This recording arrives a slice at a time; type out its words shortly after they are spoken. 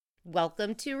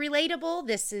Welcome to Relatable.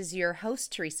 This is your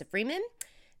host, Teresa Freeman.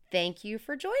 Thank you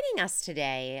for joining us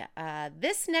today.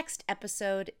 This next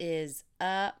episode is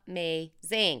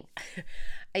amazing.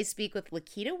 I speak with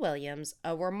Lakita Williams,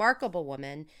 a remarkable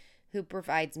woman who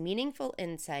provides meaningful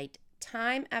insight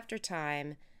time after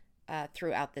time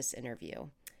throughout this interview.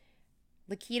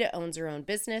 Lakita owns her own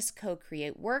business,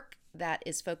 Co-Create Work, that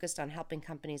is focused on helping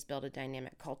companies build a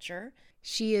dynamic culture.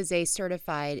 She is a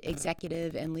certified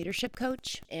executive and leadership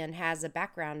coach and has a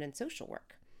background in social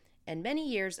work and many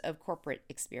years of corporate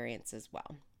experience as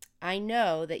well. I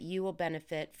know that you will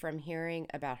benefit from hearing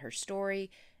about her story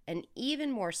and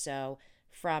even more so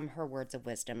from her words of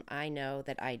wisdom. I know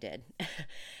that I did.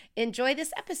 Enjoy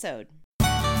this episode.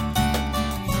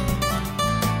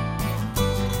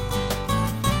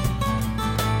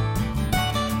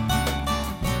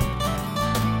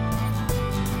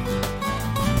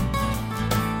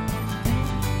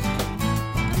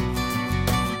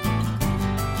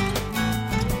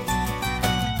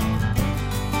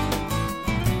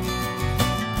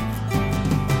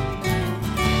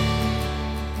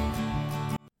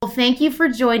 Well, thank you for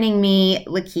joining me,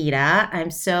 Lakita.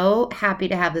 I'm so happy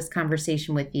to have this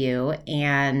conversation with you,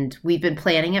 and we've been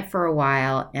planning it for a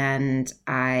while, and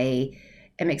I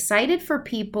am excited for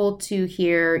people to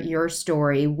hear your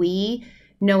story. We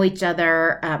know each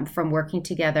other from working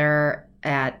together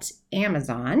at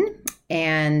Amazon,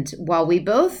 and while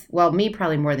me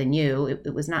probably more than you,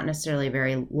 it was not necessarily a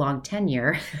very long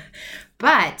tenure,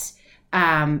 but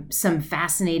some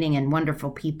fascinating and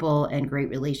wonderful people and great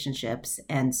relationships.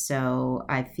 And so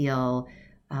I feel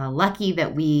lucky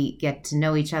that we get to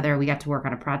know each other. We got to work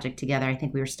on a project together. I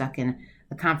think we were stuck in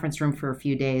a conference room for a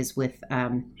few days with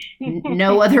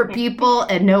no other people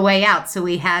and no way out. So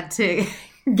we had to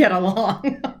get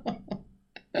along.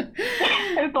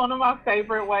 It's one of my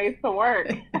favorite ways to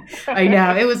work. I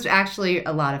know. It was actually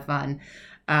a lot of fun.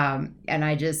 And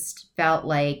I just felt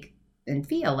like and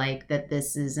feel like that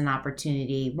this is an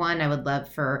opportunity. One, I would love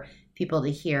for people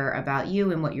to hear about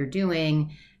you and what you're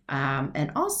doing.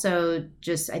 And also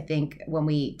just, I think when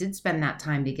we did spend that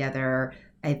time together,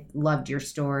 I loved your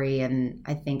story. And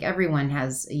I think everyone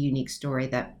has a unique story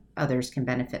that others can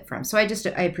benefit from. So I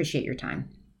appreciate your time.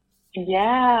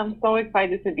 Yeah, I'm so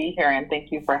excited to be here, and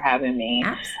thank you for having me.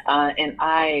 And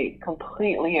I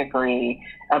completely agree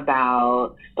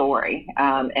about story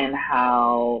and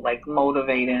how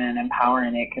motivating and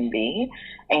empowering it can be.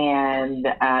 And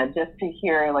just to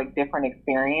hear different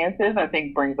experiences, I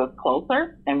think brings us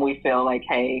closer, and we feel like,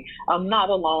 hey, I'm not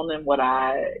alone in what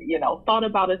I, thought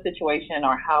about a situation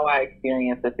or how I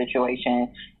experienced a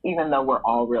situation, even though we're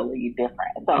all really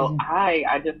different. So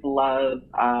I just love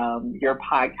your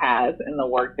podcast and the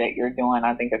work that you're doing.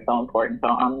 I think it's so important. So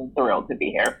I'm thrilled to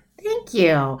be here. Thank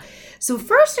you. So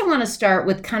first I want to start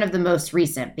with kind of the most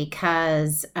recent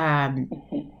because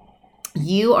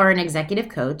you are an executive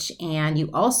coach and you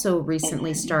also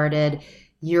recently started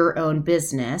your own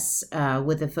business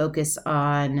with a focus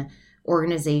on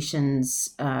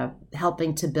organizations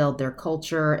helping to build their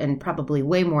culture and probably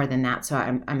way more than that. So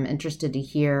I'm interested to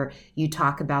hear you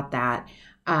talk about that.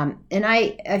 And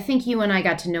I think you and I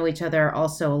got to know each other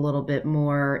also a little bit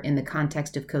more in the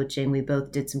context of coaching. We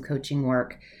both did some coaching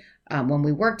work when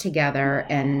we worked together,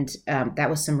 and that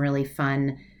was some really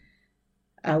fun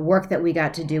work that we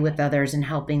got to do with others and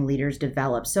helping leaders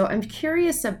develop. So I'm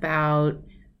curious about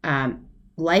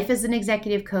life as an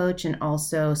executive coach and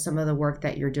also some of the work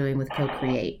that you're doing with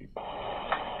Co-Create.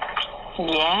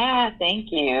 Yeah, thank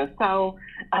you. So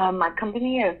my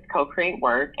company is Co-Create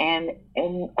Work, and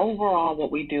overall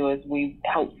what we do is we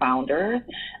help founders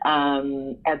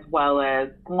as well as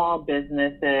small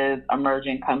businesses,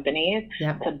 emerging companies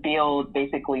to build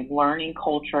basically learning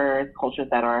cultures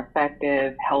that are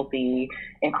effective, healthy,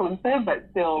 inclusive, but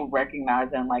still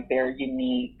recognizing their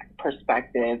unique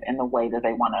perspective and the way that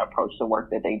they want to approach the work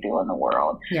that they do in the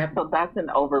world. So that's an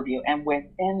overview. And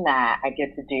within that, I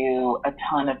get to do a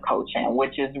ton of coaching,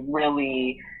 which is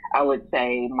really, I would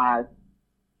say, my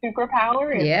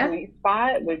superpower and sweet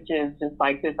spot, which is just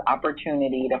this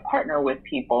opportunity to partner with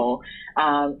people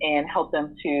and help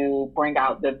them to bring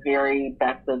out the very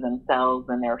best of themselves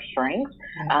and their strengths.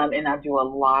 And I do a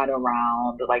lot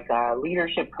around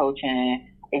leadership coaching,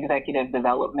 executive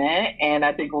development. And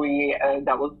I think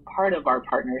that was part of our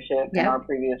partnership in our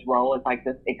previous role, is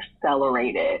this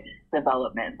accelerated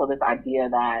development. So this idea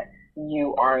that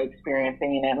you are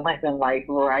experiencing and living life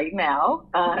right now,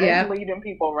 Yeah. leading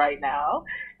people right now,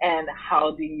 and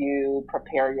how do you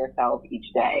prepare yourself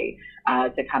each day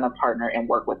to kind of partner and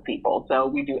work with people. So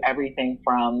we do everything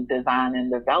from design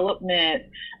and development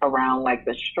around like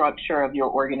the structure of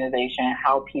your organization,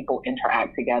 how people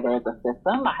interact together as a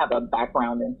system. I have a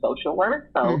background in social work,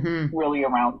 so really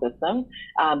around systems,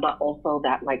 but also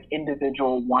that like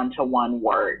individual one-to-one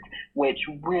work, which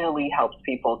really helps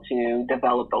people to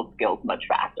develop those skills much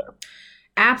faster.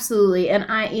 Absolutely. And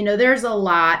there's a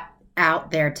lot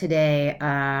out there today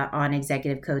on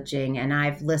executive coaching, and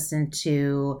I've listened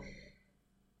to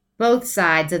both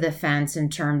sides of the fence in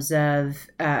terms of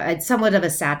it's somewhat of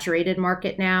a saturated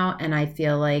market now, and I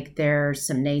feel like there's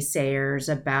some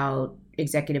naysayers about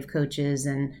executive coaches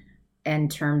and in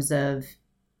terms of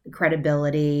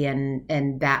credibility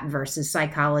and that versus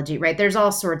psychology, right? There's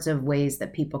all sorts of ways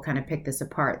that people kind of pick this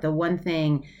apart. The one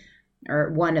thing,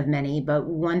 or one of many, but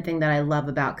one thing that I love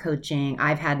about coaching,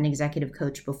 I've had an executive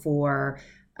coach before.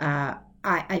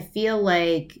 I feel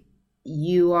like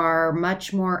you are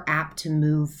much more apt to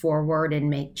move forward and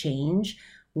make change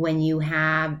when you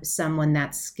have someone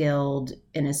that's skilled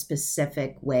in a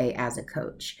specific way as a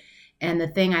coach. And the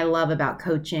thing I love about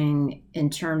coaching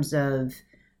in terms of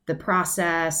the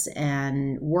process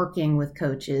and working with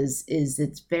coaches is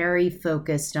it's very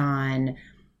focused on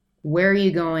where are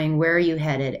you going, where are you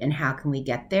headed, and how can we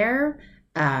get there?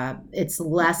 It's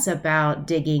less about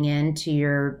digging into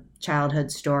your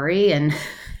childhood story and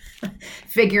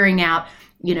figuring out,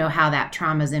 how that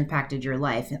trauma has impacted your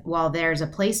life. While there's a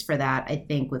place for that, I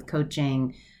think with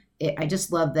coaching, I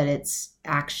just love that it's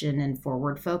action and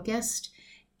forward focused.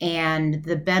 And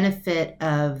the benefit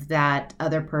of that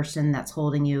other person that's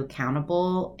holding you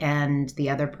accountable and the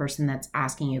other person that's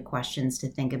asking you questions to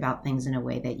think about things in a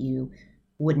way that you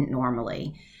wouldn't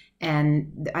normally.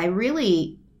 And I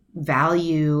really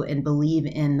value and believe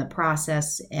in the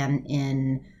process and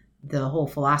in the whole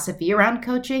philosophy around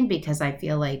coaching, because I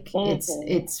feel like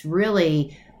it's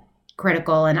really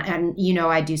critical. And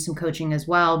I do some coaching as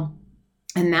well.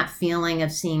 And that feeling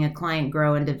of seeing a client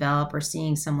grow and develop, or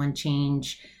seeing someone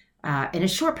change in a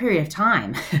short period of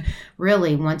time,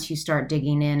 really, once you start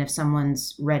digging in, if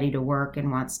someone's ready to work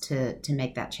and wants to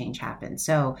make that change happen.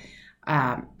 So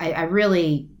I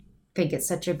really think it's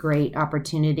such a great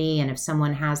opportunity. And if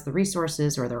someone has the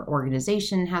resources, or their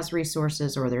organization has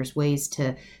resources, or there's ways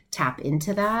to tap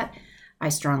into that, I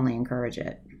strongly encourage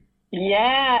it.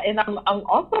 Yeah, and I'm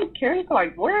also curious,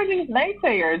 like, where are these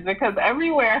naysayers? Because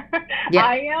everywhere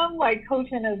I am, like,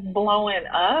 coaching is blowing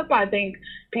up. I think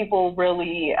people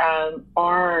really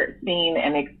are seeing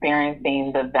and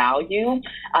experiencing the value.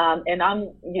 And I'm,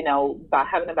 by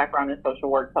having a background in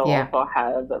social work, so also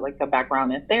have like a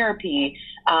background in therapy,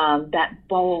 that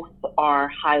both are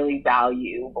highly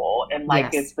valuable. And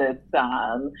like it's this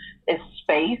it's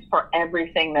space for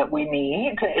everything that we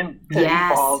need to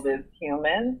evolve as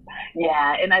humans.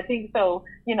 Yeah, and I think so,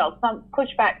 some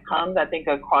pushback comes, I think,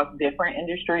 across different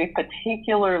industries,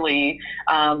 particularly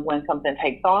when something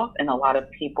takes off and a lot of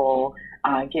people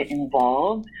get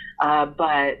involved.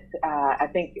 But I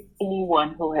think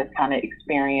anyone who has kind of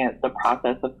experienced the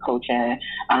process of coaching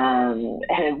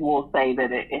will say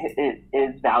that it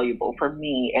is valuable. For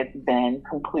me, it's been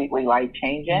completely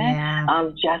life-changing,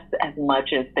 just as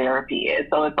much as therapy is.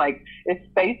 So it's like, it's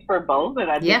space for both.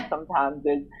 And I think sometimes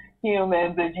it's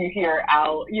humans, as you hear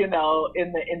out, in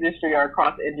the industry or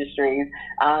across industries,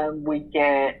 we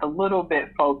get a little bit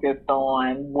focused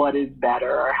on what is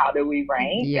better or how do we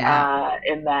rank.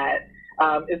 And that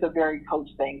is a very coach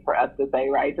thing for us to say,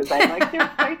 right? To say, like, there's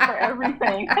space for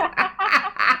everything.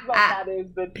 But that is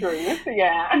the truth.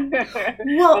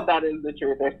 But that is the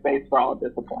truth. There's space for all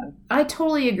disciplines. I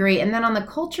totally agree. And then on the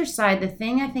culture side, the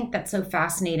thing I think that's so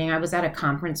fascinating, I was at a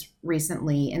conference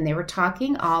recently and they were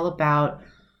talking all about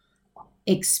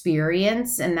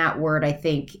experience, and that word I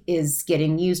think is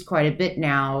getting used quite a bit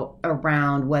now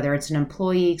around whether it's an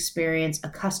employee experience, a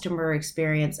customer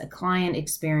experience, a client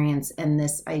experience, and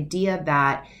this idea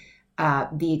that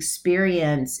the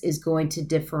experience is going to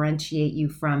differentiate you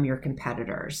from your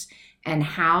competitors. And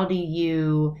how do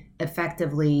you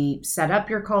effectively set up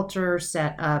your culture,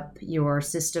 set up your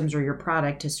systems or your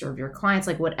product to serve your clients,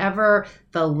 like whatever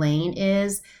the lane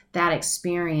is, that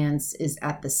experience is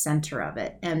at the center of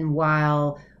it. And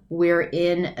while we're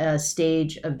in a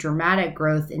stage of dramatic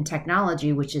growth in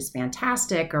technology, which is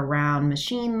fantastic, around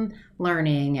machine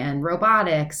learning and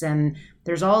robotics, and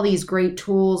there's all these great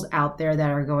tools out there that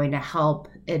are going to help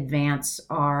advance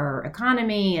our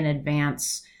economy and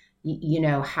advance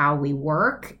how we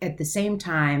work. At the same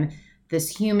time, this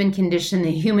human condition,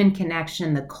 the human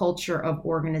connection, the culture of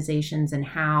organizations, and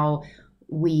how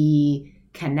we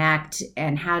connect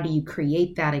and how do you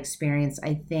create that experience.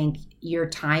 I think your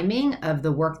timing of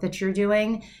the work that you're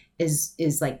doing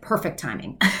is like perfect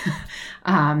timing.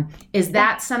 Is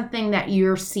that something that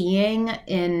you're seeing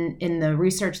in the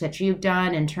research that you've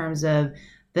done in terms of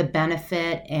the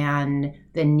benefit and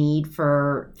the need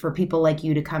for people like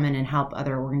you to come in and help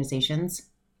other organizations?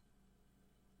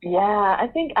 Yeah, I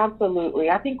think absolutely.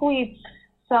 I think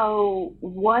so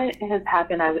what has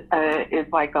happened is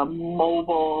like a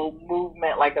mobile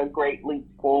movement, like a great leap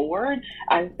forward.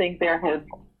 I think there has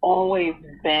always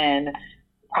been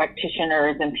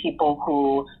practitioners and people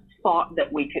who thought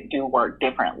that we could do work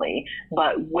differently.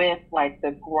 But with like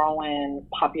the growing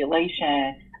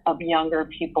population of younger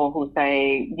people who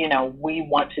say, we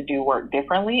want to do work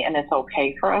differently and it's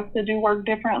okay for us to do work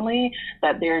differently,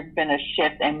 that there's been a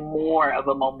shift and more of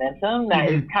a momentum that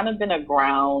has kind of been a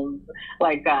groundswell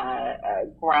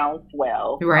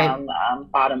right. from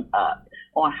bottom up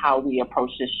on how we approach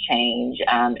this change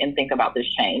and think about this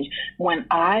change. When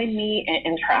I meet and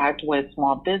interact with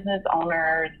small business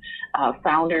owners,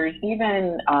 founders,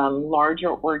 even larger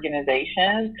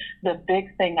organizations, the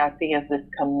big thing I see is this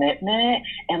commitment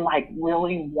and like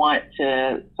really want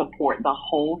to support the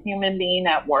whole human being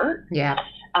at work,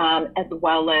 as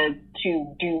well as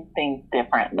to do things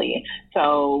differently.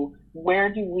 So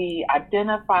where do we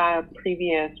identify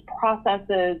previous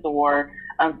processes or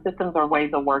systems or ways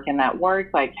of working that work?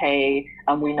 Like, hey,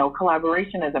 we know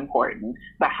collaboration is important,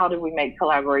 but how do we make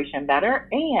collaboration better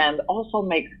and also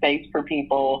make space for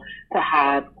people to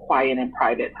have quiet and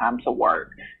private time to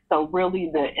work? So really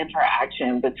the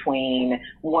interaction between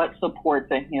what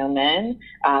supports a human,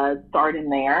 starting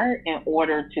there in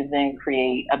order to then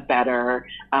create a better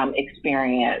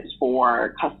experience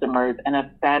for customers and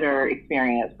a better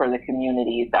experience for the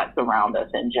communities that surround us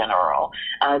in general.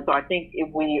 So I think if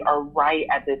we are right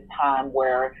at this time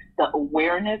where the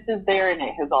awareness is there and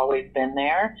it has always been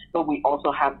there, but we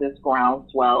also have this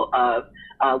groundswell of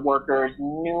workers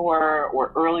newer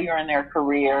or earlier in their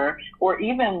career or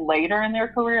even later in their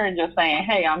career and just saying,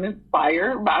 hey, I'm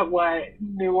inspired by what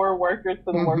newer workers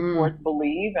to the workforce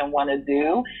believe and want to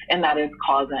do. And that is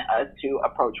causing us to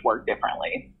approach work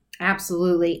differently.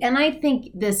 Absolutely. And I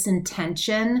think this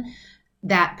intention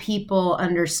that people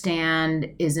understand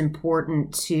is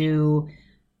important to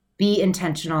be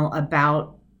intentional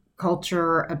about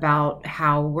culture, about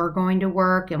how we're going to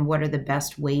work and what are the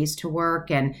best ways to work.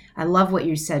 And I love what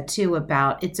you said too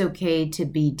about it's okay to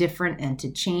be different and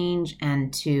to change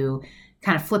and to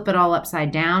kind of flip it all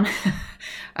upside down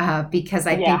because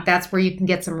I think that's where you can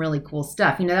get some really cool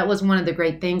stuff. That was one of the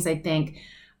great things I think.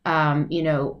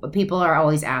 People are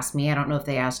always ask me, I don't know if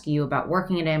they ask you about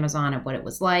working at Amazon and what it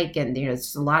was like. And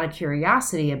there's a lot of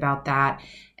curiosity about that.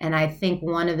 And I think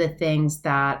one of the things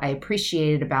that I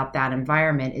appreciated about that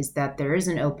environment is that there is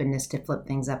an openness to flip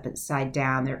things upside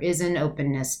down. There is an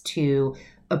openness to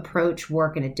approach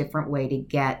work in a different way to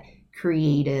get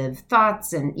creative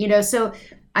thoughts. And, so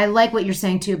I like what you're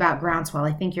saying too about groundswell.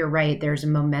 I think you're right. There's a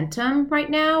momentum right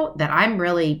now that I'm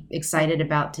really excited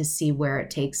about to see where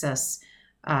it takes us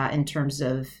in terms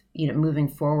of, moving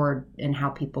forward and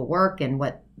how people work and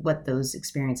what those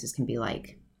experiences can be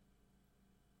like.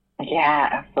 Yeah,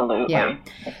 absolutely. Yeah.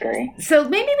 I agree. So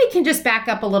maybe we can just back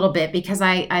up a little bit because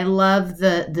I love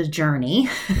the journey.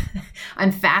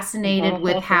 I'm fascinated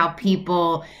with how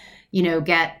people,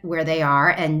 get where they are.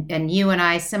 And you and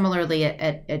I similarly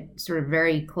at sort of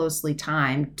very closely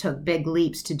timed took big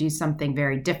leaps to do something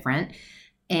very different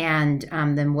and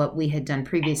than what we had done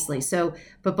previously. So,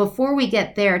 but before we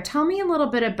get there, tell me a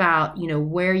little bit about,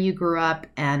 where you grew up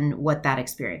and what that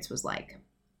experience was like.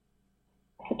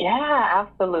 Yeah,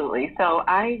 absolutely. So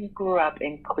I grew up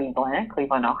in Cleveland,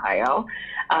 Ohio.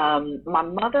 My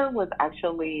mother was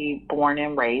actually born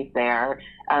and raised there.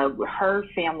 Her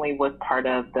family was part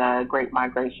of the Great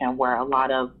Migration where a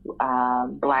lot of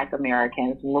Black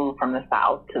Americans moved from the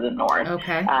South to the North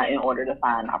in order to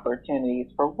find opportunities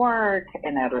for work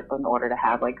and in order to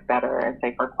have like better and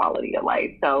safer quality of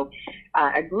life. So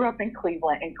I grew up in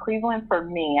Cleveland. And Cleveland for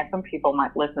me, and some people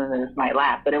might listen to this might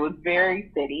laugh, but it was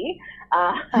very city.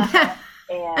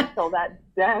 And so that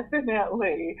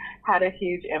definitely had a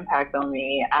huge impact on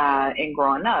me in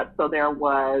growing up. So there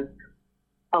was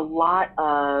a lot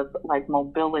of like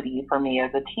mobility for me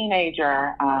as a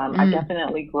teenager. I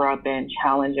definitely grew up in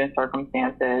challenging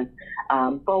circumstances,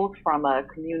 both from a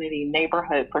community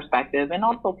neighborhood perspective and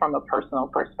also from a personal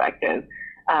perspective.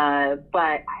 But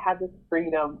I had this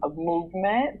freedom of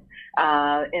movement,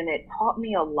 and it taught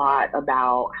me a lot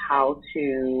about how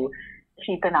to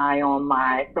keep an eye on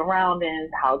my surroundings,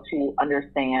 how to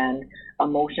understand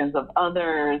emotions of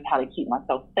others, how to keep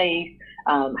myself safe,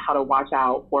 how to watch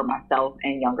out for myself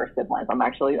and younger siblings. I'm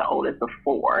actually the oldest of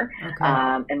four.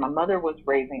 Okay. And my mother was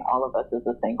raising all of us as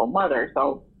a single mother.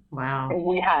 So wow.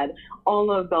 we had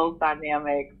all of those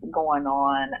dynamics going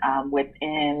on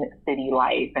within city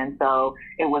life. And so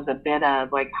it was a bit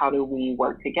of like, how do we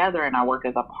work together? And I worked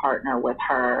as a partner with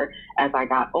her as I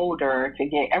got older to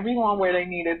get everyone where they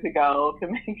needed to go, to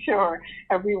make sure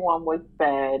everyone was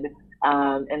fed.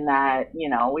 And that, you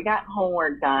know, we got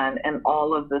homework done and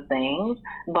all of the things,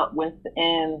 but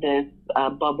within this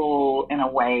bubble in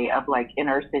a way of like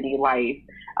inner city life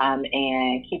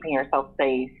and keeping yourself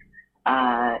safe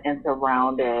and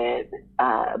surrounded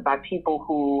by people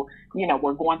who, you know,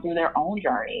 were going through their own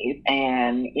journeys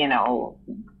and, you know,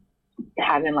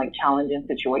 having like challenging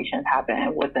situations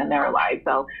happen within their life.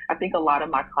 So I think a lot of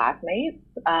my classmates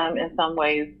in some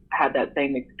ways had that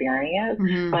same experience,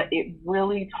 but it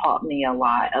really taught me a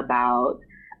lot about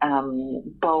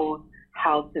both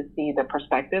how to see the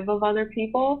perspective of other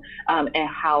people and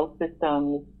how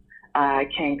systems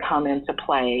can come into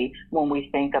play when we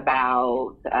think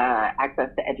about access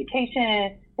to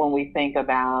education, when we think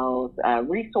about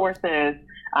resources,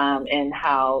 and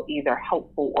how either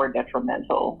helpful or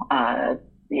detrimental,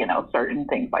 you know, certain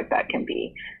things like that can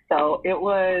be. So it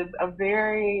was a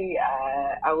very,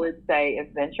 I would say,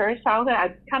 adventurous childhood.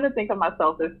 I kind of think of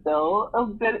myself as still a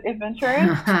bit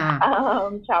adventurous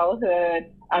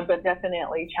childhood, but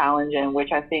definitely challenging,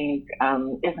 which I think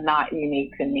is not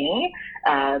unique to me.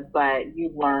 But you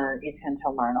tend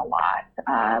to learn a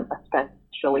lot,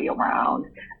 especially around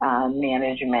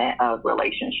management of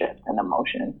relationships and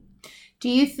emotions. Do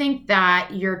you think that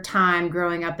your time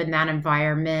growing up in that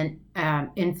environment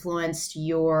influenced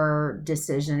your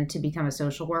decision to become a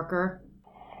social worker?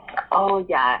 Oh,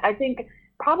 yeah. I think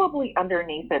probably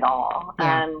underneath it all.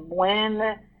 Yeah. When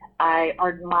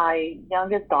my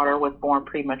youngest daughter was born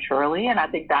prematurely, and I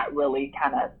think that really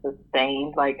kind of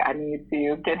sustained, like, I need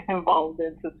to get involved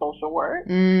into social work.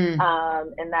 And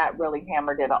that really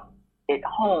hammered it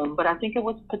home, but I think it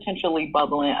was potentially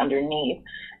bubbling underneath.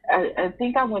 I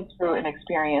think I went through an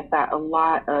experience that a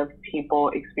lot of people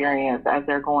experience as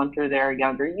they're going through their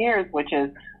younger years, which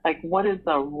is like, what is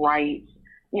the right,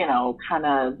 you know, kind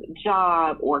of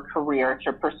job or career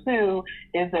to pursue?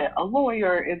 Is it a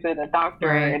lawyer? Is it a doctor?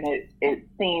 Right. And it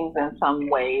seems in some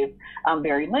ways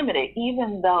very limited,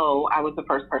 even though I was the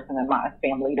first person in my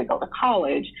family to go to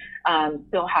college,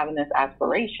 still having this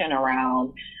aspiration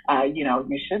around, you know,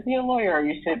 you should be a lawyer, or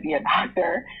you should be a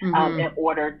doctor in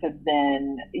order to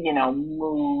then, you know,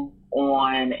 move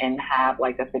on and have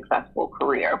like a successful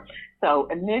career. So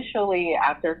initially,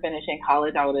 after finishing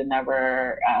college, I would have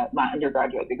never, my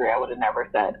undergraduate degree, I would have never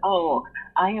said, oh,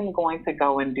 I am going to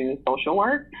go and do social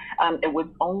work. It was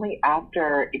only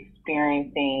after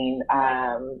experiencing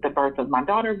the birth of my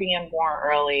daughter being born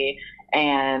early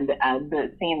and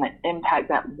seeing the impact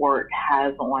that work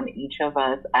has on each of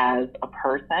us as a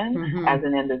person, as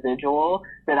an individual,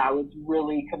 that I was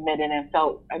really committed and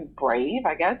felt brave,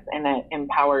 I guess, and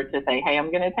empowered to say, hey, I'm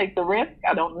going to take the risk.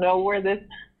 I don't know where this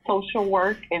social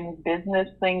work and business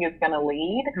thing is going to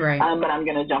lead, right. But I'm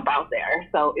going to jump out there.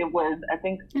 So it was, I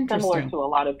think, similar to a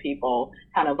lot of people,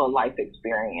 kind of a life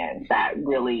experience that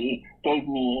really gave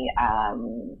me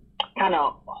kind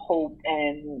of hope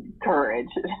and courage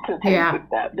to take the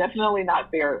step. Definitely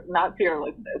not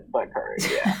fearlessness, but courage.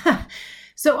 Yeah.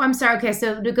 So I'm sorry. Okay.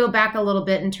 So to go back a little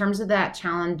bit in terms of that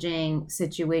challenging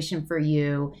situation for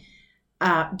you,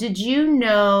 did you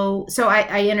know, so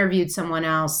I interviewed someone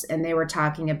else and they were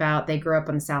talking about, they grew up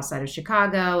on the south side of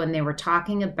Chicago and they were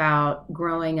talking about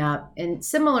growing up, and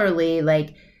similarly,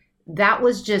 like that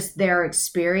was just their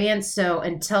experience. So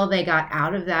until they got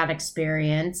out of that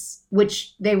experience,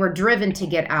 which they were driven to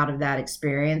get out of that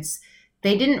experience,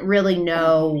 they didn't really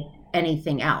know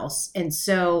anything else. And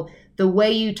so the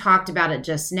way you talked about it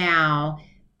just now,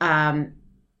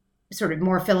 sort of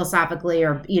more philosophically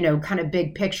or, you know, kind of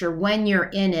big picture, when you're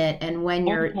in it and when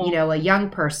you're, you know, a young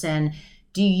person,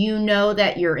 do you know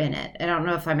that you're in it? I don't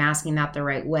know if I'm asking that the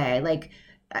right way. Like,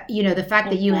 you know, the fact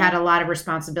that you had a lot of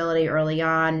responsibility early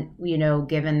on, you know,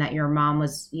 given that your mom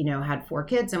was, you know, had 4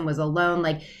 kids and was alone,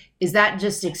 like, is that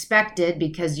just expected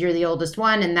because you're the oldest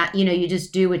one and that, you know, you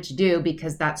just do what you do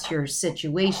because that's your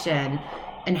situation?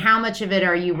 And how much of it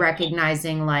are you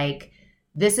recognizing, like,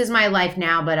 this is my life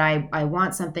now, but I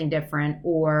want something different?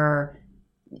 Or,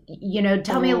 you know,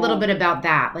 tell me a little bit about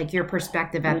that, like your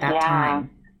perspective at that time.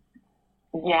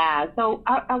 Yeah. So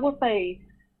I will say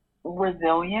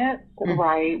resilience,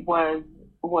 right,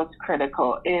 was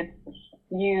critical. It's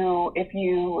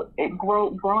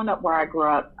growing up where I grew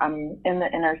up, in the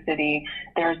inner city,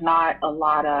 there's not a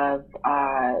lot of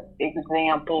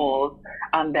examples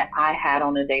that I had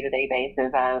on a day-to-day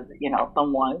basis of,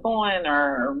 someone going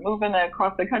or moving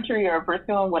across the country or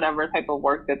pursuing whatever type of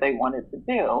work that they wanted to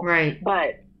do. Right.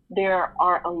 But there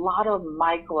are a lot of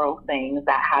micro things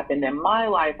that happened in my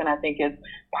life, and I think it's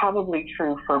probably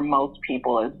true for most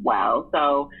people as well.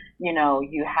 So,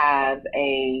 you have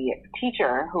a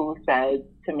teacher who says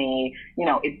to me,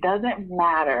 it doesn't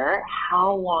matter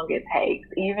how long it takes,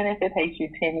 even if it takes you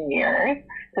 10 years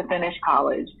to finish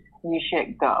college, you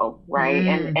should go, right?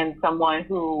 And someone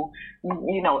who,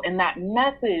 and that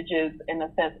message is, in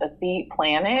a sense, a seed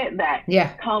planted that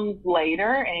comes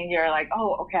later, and you're like,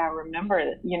 oh, okay, I remember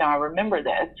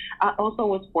this. I also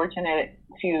was fortunate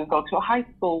to go to a high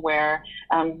school where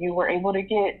you were able to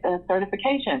get a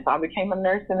certification. So I became a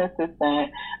nursing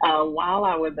assistant while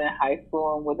I was in high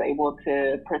school, and was able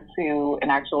to pursue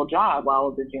an actual job while I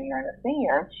was a junior and a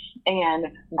senior, and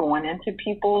going into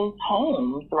people's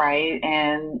homes, right,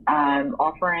 and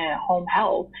offering home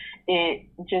health. It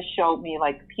just showed me,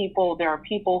 like, there are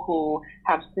people who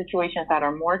have situations that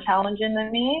are more challenging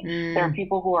than me. There are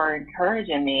people who are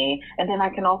encouraging me. And then I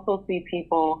can also see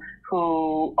people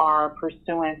who are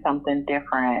pursuing something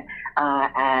different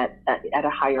at a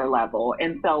higher level.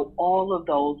 And so all of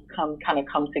those come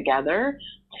together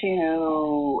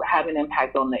to have an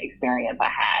impact on the experience I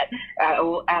had.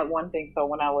 At one thing, so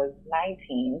when I was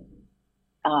 19,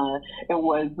 it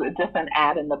was just an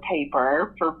ad in the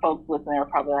paper. For folks listening, they're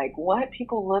probably like, what?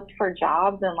 People looked for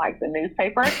jobs in, like, the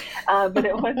newspaper? But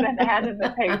it was an ad in the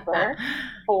paper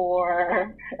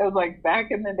it was like back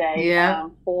in the day,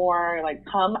 for, like,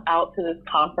 come out to this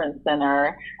conference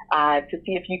center to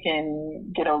see if you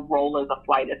can get a role as a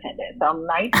flight attendant. So I'm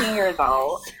 19 years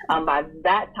old. By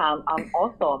that time, I'm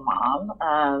also a mom.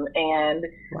 And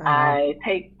wow. I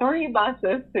take 3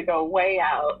 buses to go way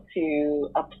out to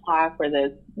apply for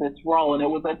this role. And it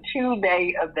was a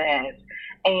 2-day event.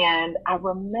 And I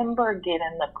remember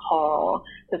getting the call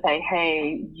to say,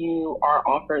 hey, you are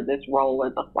offered this role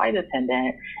as a flight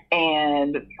attendant.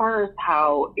 And first,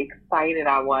 how excited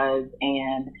I was,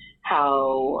 and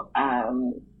how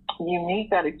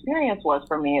unique that experience was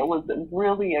for me. It was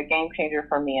really a game changer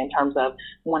for me in terms of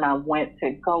when I went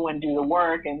to go and do the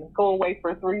work and go away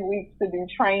for 3 weeks to do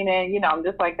training. I'm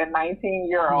just like a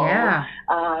 19-year-old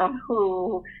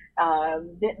who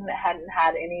hadn't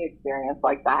had any experience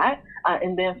like that,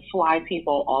 and then fly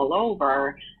people all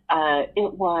over.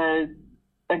 It was,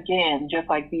 again, just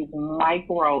like these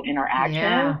micro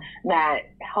interactions that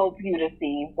help you to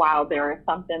see, wow, there is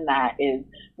something that is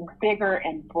bigger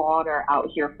and broader out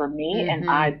here for me, and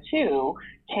I too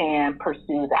can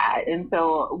pursue that. And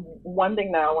so one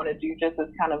thing that I want to do, just as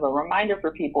kind of a reminder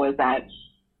for people, is that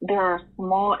there are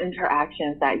small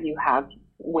interactions that you have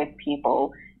with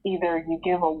people. Either you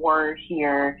give a word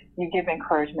here, you give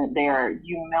encouragement there,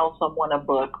 you mail someone a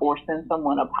book or send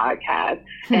someone a podcast,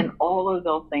 and all of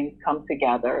those things come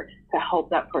together to help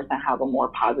that person have a more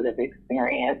positive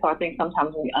experience. So I think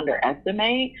sometimes we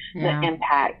underestimate the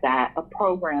impact that a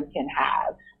program can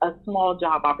have, a small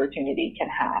job opportunity can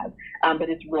have, but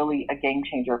it's really a game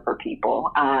changer for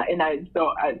people. And I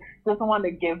just want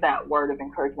to give that word of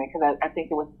encouragement, because I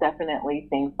think it was definitely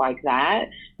things like that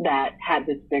had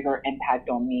this bigger impact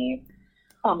on me.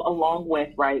 Along with,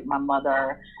 right, my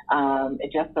mother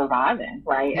just surviving,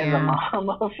 right, as a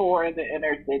mom for the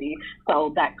inner city.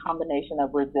 So that combination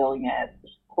of resilience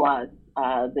plus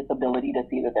this ability to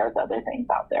see that there's other things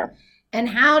out there. And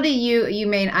how do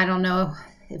I don't know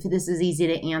if this is easy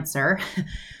to answer,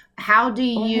 how do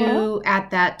you at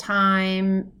that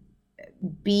time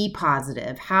be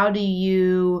positive? How do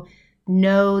you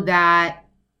know that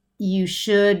you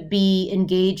should be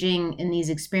engaging in these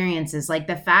experiences? Like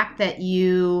the fact that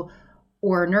you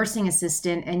were a nursing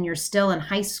assistant and you're still in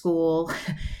high school,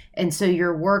 and so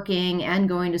you're working and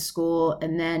going to school,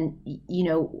 and then,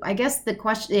 I guess the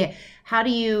question, how do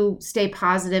you stay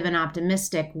positive and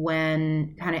optimistic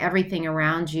when kind of everything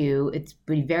around you, it's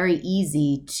very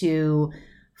easy to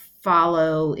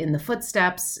follow in the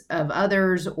footsteps of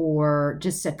others or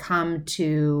just succumb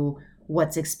to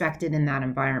what's expected in that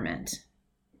environment?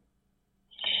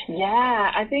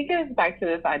 Yeah, I think it's back to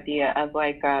this idea of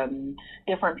like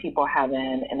different people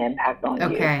having an impact on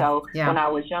you. So when I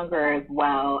was younger as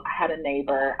well, I had a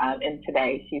neighbor, and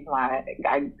today she's my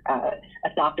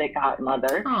adopted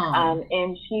godmother,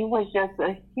 and she was just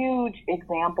a huge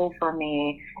example for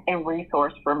me and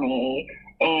resource for me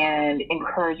and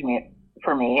encouragement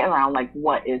for me around like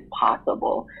what is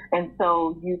possible. And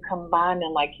so you combine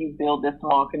and like you build this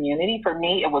small community. For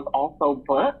me, it was also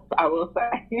books, I will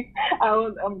say.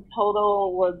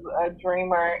 Was a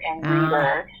dreamer and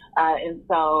reader. And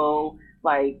so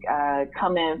like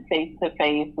coming face to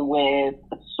face with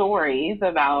stories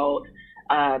about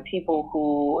people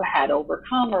who had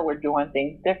overcome or were doing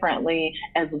things differently,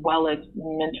 as well as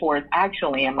mentors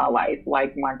actually in my life,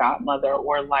 like my godmother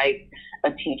or like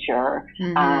a teacher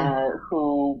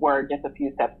who were just a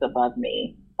few steps above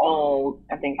me, all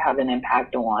I think have an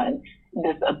impact on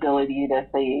this ability to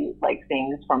say like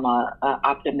things from a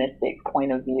optimistic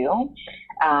point of view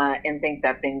and think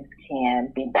that things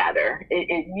can be better.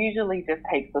 It usually just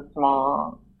takes a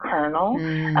small kernel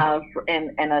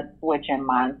and a switch in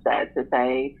mindset to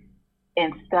say,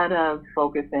 instead of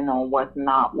focusing on what's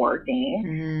not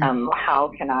working,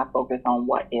 how can I focus on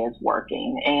what is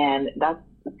working? And that's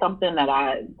something that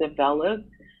I developed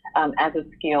as a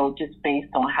skill just based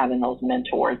on having those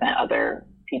mentors and other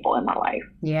people in my life.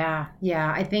 Yeah.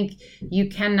 I think you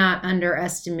cannot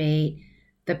underestimate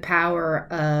the power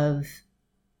of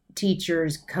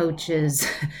teachers, coaches,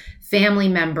 family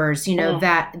members,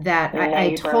 that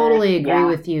I totally agree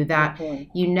with you that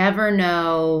you never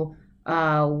know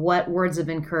what words of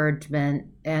encouragement.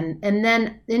 And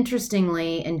then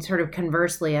interestingly, and sort of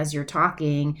conversely, as you're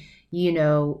talking,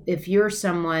 if you're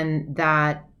someone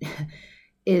that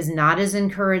is not as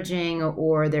encouraging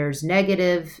or there's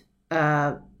negative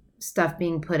stuff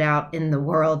being put out in the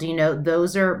world,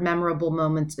 those are memorable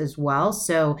moments as well.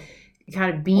 So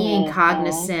kind of being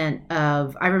cognizant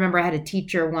of, I remember I had a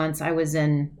teacher once, I was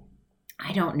in,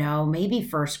 I don't know, maybe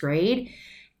first grade.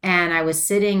 And I was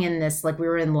sitting in this, like we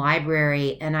were in the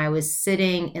library, and I was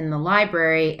sitting in the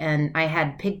library and I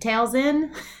had pigtails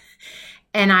in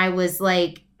and I was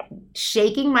like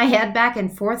shaking my head back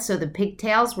and forth. So the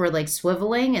pigtails were like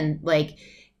swiveling and like,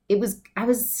 I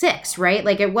was 6, right?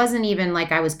 Like it wasn't even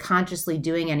like I was consciously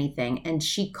doing anything. And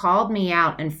she called me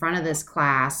out in front of this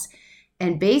class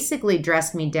and basically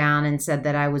dressed me down and said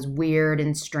that I was weird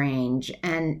and strange.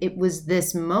 And it was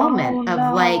this moment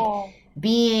of like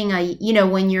being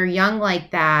when you're young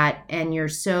like that and you're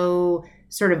so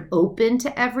sort of open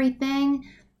to everything,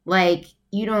 like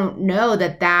you don't know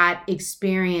that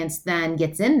experience then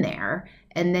gets in there.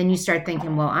 And then you start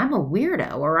thinking, well, I'm a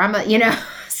weirdo or I'm a,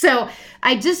 so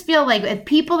I just feel like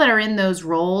people that are in those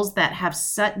roles that have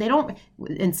they don't,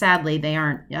 and sadly they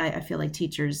aren't, I feel like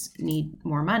teachers need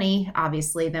more money,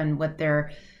 obviously, than what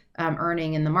they're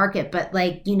earning in the market. But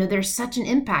like, there's such an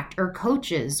impact, or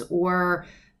coaches or,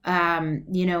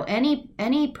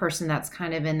 any person that's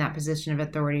kind of in that position of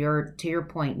authority, or to your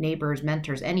point, neighbors,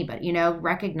 mentors, anybody,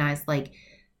 recognize like,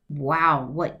 wow,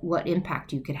 what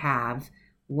impact you could have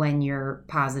when you're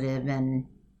positive and,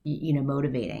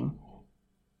 motivating.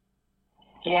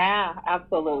 Yeah,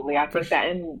 absolutely. I think that,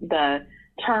 and the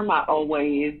term I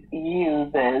always use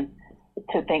is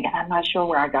to think, and I'm not sure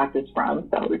where I got this from,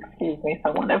 so excuse me,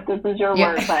 someone, if this is your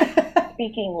word, but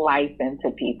speaking life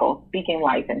into people.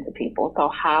 So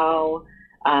how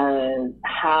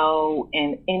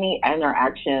in any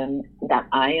interaction that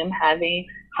I am having,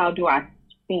 how do I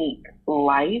speak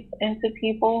life into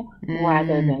people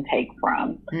rather than take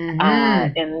from?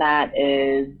 And that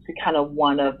is kind of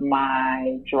one of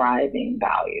my driving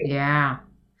values. Yeah.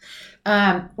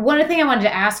 One other thing I wanted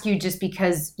to ask you, just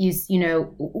because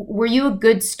were you a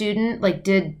good student? Like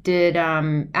did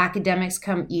academics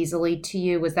come easily to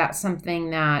you? Was that something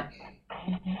that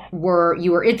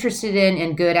you were interested in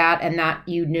and good at, and that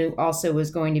you knew also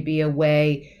was going to be a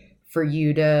way for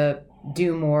you to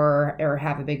do more or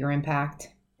have a bigger impact?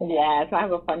 Yes, I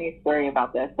have a funny story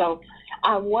about this. So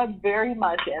I was very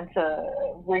much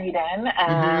into reading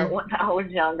when I was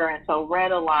younger, and so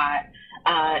read a lot.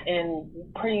 And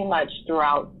pretty much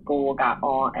throughout school got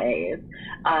all A's.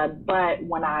 But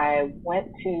when I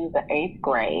went to the 8th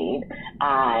grade,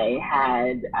 I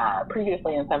had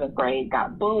previously in 7th grade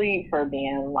got bullied for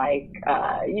being like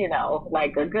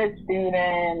a good student,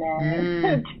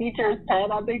 and teacher's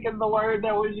pet, I think is the word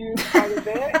that was used quite a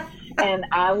bit. And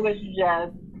I was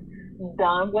just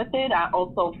done with it. I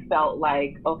also felt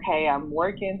like, okay, I'm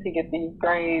working to get these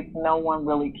grades. No one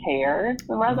really cares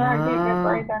whether I get good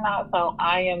grades or not. So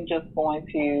I am just going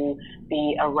to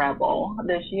be a rebel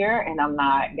this year, and I'm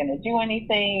not going to do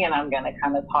anything, and I'm going to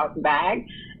kind of talk back.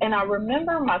 And I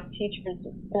remember my teachers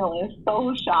feeling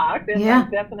so shocked and like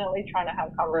definitely trying to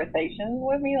have conversations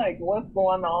with me, like, what's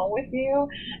going on with you?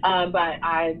 But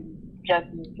I just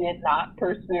did not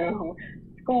pursue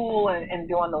school and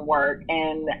doing the work.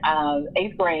 And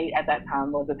 8th grade at that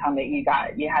time was the time that you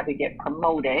had to get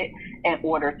promoted in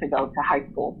order to go to high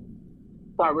school.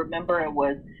 So I remember it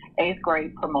was eighth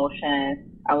grade promotion.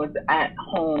 I was at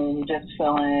home just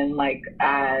feeling like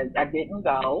I didn't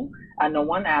go. No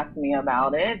one asked me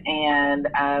about it. And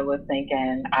I was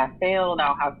thinking, I failed.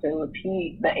 I'll have to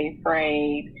repeat the eighth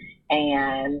grade.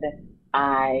 And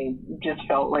I just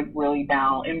felt like really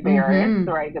down, embarrassed,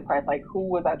 right? Depressed, like who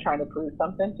was I trying to prove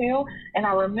something to? And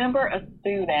I remember a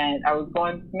student, I was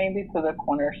going maybe to the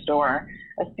corner store,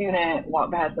 a student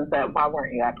walked past and said, why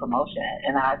weren't you at promotion?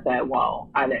 And I said,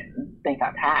 well, I didn't think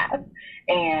I passed.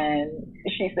 And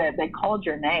she said, they called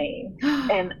your name.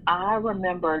 And I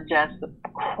remember just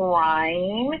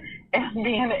crying and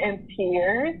being in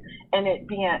tears, and it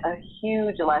being a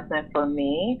huge lesson for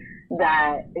me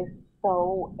that is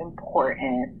so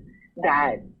important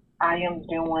that I am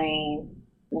doing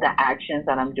the actions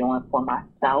that I'm doing for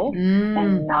myself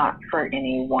and not for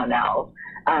anyone else.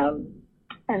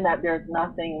 And that there's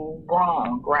nothing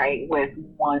wrong, right, with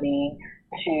wanting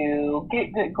to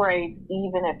get good grades,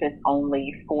 even if it's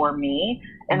only for me,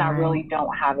 and I really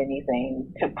don't have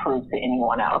anything to prove to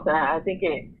anyone else. And I think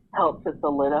it helped to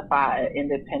solidify an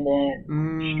independent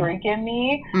streak in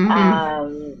me.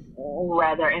 And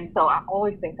so I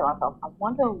always think to myself, I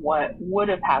wonder what would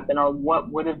have happened or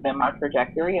what would have been my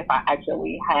trajectory if I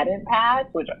actually hadn't passed,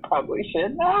 which I probably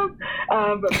shouldn't have,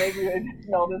 but maybe I just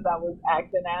noticed I was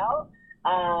acting out.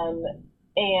 And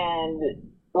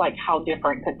like how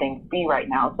different could things be right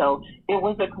now? So it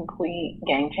was a complete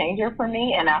game changer for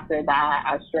me. And after that,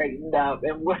 I straightened up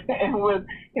and was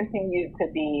continued to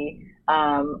be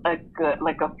a good,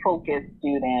 like a focused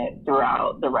student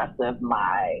throughout the rest of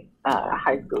my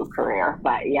high school career.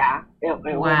 But yeah, it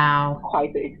was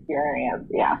quite the experience.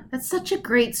 Yeah, that's such a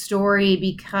great story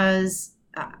because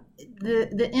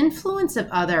the influence of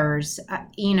others.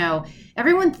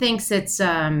 Everyone thinks it's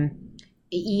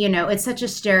it's such a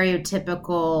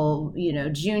stereotypical,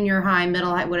 junior high,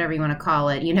 middle high, whatever you want to call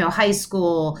it, high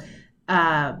school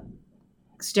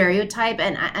stereotype.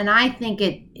 And I think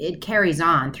it carries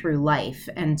on through life.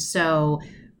 And so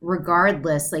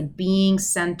regardless, like being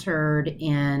centered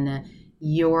in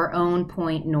your own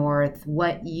point north,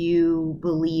 what you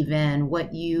believe in,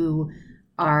 what you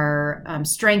are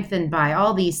strengthened by,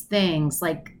 all these things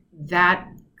like that,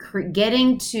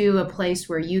 getting to a place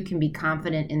where you can be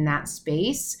confident in that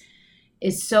space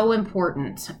is so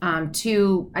important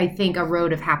to, I think, a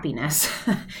road of happiness,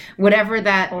 whatever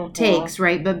that takes,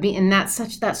 right? But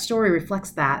that story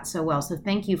reflects that so well. So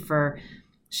thank you for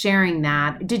sharing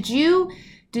that. Did you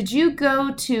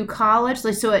go to college?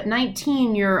 So at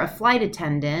 19, you're a flight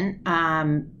attendant.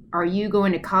 Are you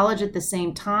going to college at the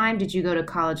same time? Did you go to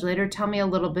college later? Tell me a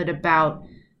little bit about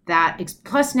that.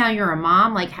 Plus now you're a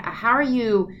mom. Like, how are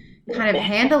you kind of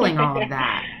handling all of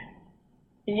that?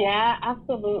 Yeah,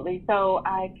 absolutely. So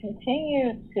I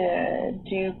continued to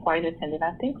do flight attendant,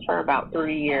 I think, for about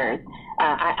 3 years.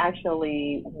 I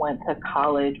actually went to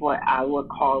college, what I would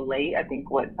call late, I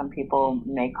think what some people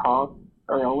may call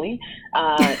early.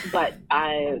 But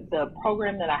the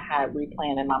program that I had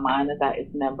replanned in my mind is that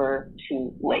it's never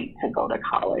too late to go to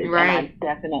college. Right. And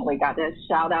I definitely got to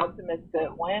shout out to Miss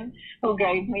Goodwin, who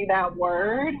gave me that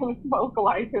word, who spoke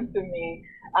life into me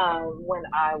when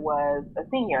I was a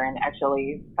senior and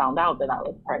actually found out that I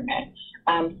was pregnant.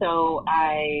 So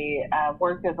I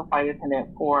worked as a flight attendant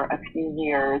for a few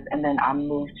years, and then I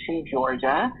moved to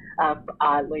Georgia,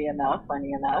 oddly enough,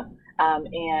 funny enough.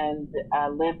 And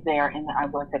lived there, and I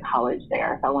went to college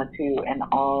there. So I went to an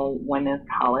all-women's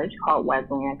college called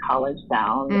Wesleyan College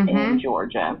down in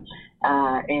Georgia,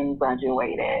 and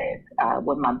graduated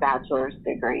with my bachelor's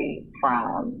degree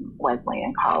from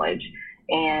Wesleyan College.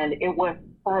 And it was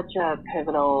such a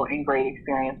pivotal and great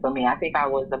experience for me. I think I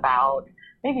was about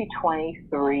maybe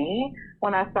 23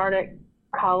 when I started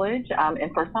college.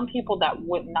 And for some people that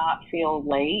would not feel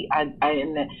late.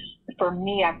 For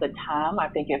me at the time, I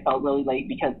think it felt really late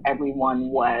because everyone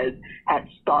had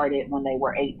started when they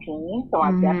were 18. So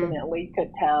I definitely could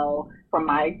tell from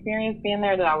my experience being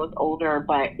there that I was older,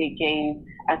 but it gave,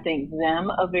 I think,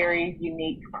 them a very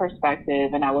unique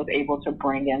perspective, and I was able to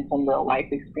bring in some real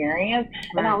life experience.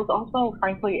 Right. And I was also,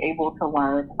 frankly, able to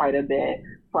learn quite a bit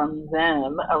from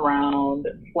them around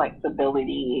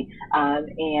flexibility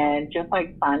and just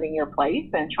like finding your place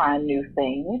and trying new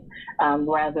things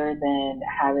rather than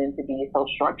having to be so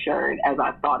structured as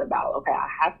I thought about, okay, I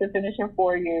have to finish in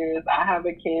 4 years, I have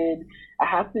a kid, I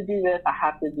have to do this, I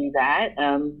have to do that.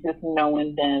 Just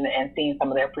knowing them and seeing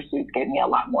some of their pursuits gave me a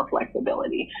lot more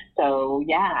flexibility. So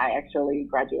yeah, I actually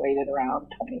graduated around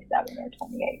 27 or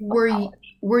 28.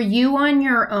 Were you on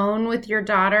your own with your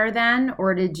daughter then,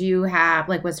 or did you have,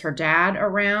 was her dad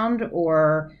around,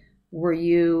 or were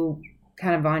you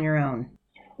kind of on your own?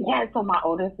 Yeah, so my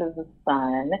oldest is a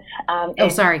son, Oh,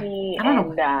 and sorry. he I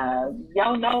don't know. and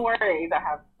yo, no worries. I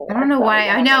have I don't four, know so why.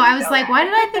 yeah, I I know. know I you was know like, why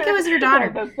did I think it that. was your Yeah,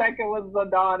 daughter? the second was the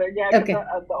daughter. Yeah, because Okay.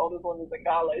 the oldest one is in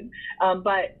college.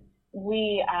 But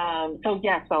we,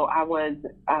 so I was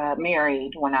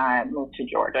married when I moved to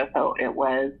Georgia. So it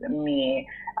was me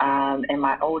and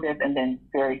my oldest, and then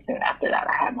very soon after that,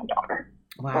 I had my daughter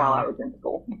while I Wow. was in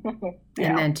school. And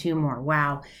Yeah. then two more.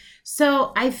 Wow.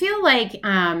 So I feel like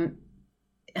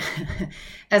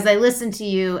as I listen to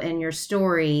you and your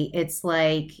story, it's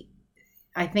like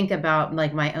I think about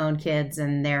like my own kids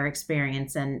and their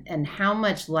experience and how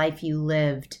much life you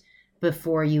lived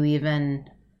before you even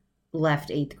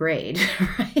left eighth grade,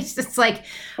 right? It's like,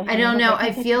 I don't know.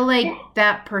 I feel like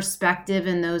that perspective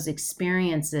and those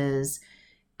experiences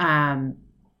um,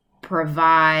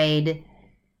 provide,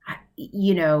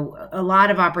 a lot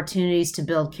of opportunities to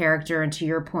build character and to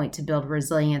your point, to build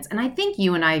resilience. And I think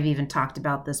you and I have even talked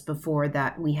about this before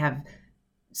that we have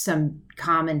some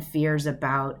common fears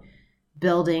about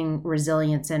building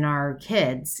resilience in our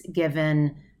kids,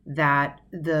 given that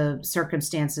the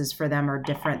circumstances for them are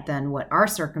different than what our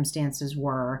circumstances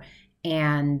were.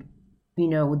 And,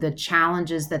 the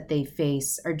challenges that they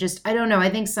face are just, I don't know.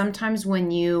 I think sometimes when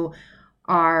you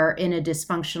are in a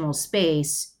dysfunctional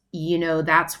space,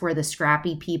 that's where the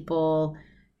scrappy people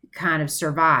kind of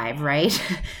survive, right?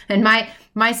 And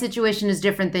my situation is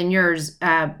different than yours,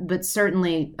 but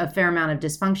certainly a fair amount of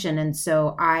dysfunction. And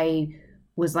so I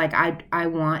was like, I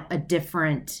want a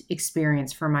different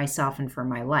experience for myself and for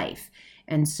my life.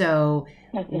 And so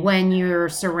when you're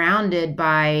surrounded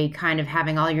by kind of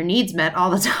having all your needs met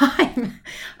all the time,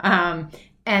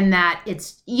 and that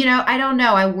it's, I don't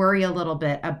know, I worry a little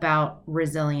bit about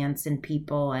resilience in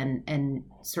people and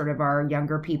sort of our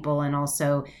younger people, and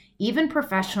also even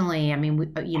professionally. I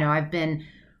mean, I've been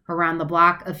around the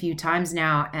block a few times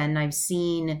now, and I've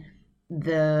seen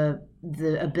the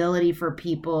ability for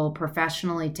people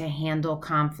professionally to handle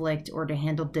conflict or to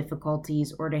handle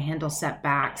difficulties or to handle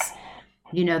setbacks.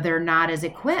 They're not as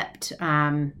equipped,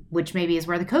 which maybe is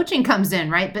where the coaching comes in,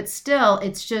 right? But still,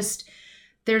 it's just,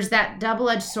 there's that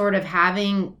double-edged sword of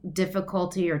having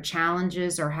difficulty or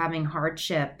challenges or having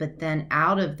hardship, but then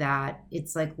out of that,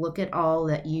 it's like, look at all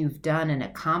that you've done and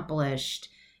accomplished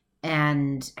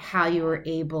and how you were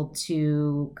able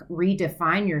to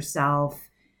redefine yourself.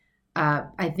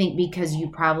 I think because you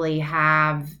probably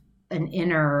have an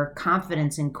inner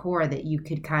confidence and core that you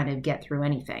could kind of get through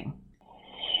anything.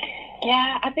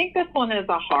 Yeah, I think this one is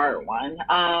a hard one.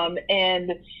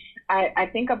 And I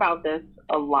think about this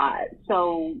a lot.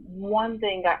 So one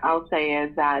thing that I'll say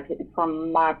is that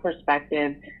from my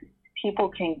perspective, people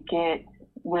can get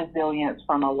resilience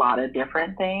from a lot of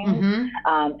different things,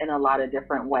 in a lot of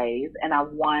different ways. And I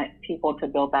want people to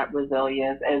build that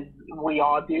resilience, as we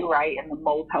all do, right, in the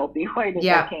most healthy way that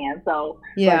they can. So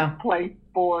like play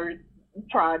sports,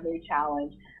 try a new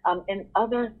challenge. And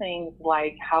other things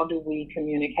like, how do we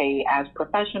communicate as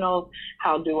professionals?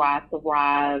 How do I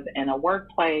thrive in a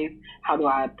workplace? How do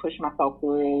I push myself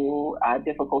through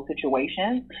difficult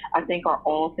situations? I think are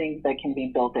all things that can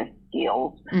be built as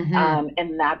skills.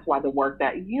 And that's why the work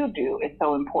that you do is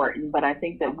so important. But I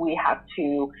think that we have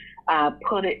to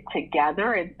put it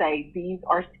together and say, these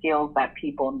are skills that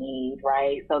people need,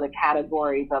 right? So the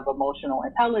categories of emotional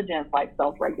intelligence, like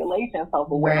self-regulation,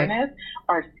 self-awareness,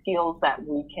 are skills that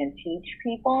we can teach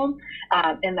people,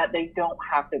 and that they don't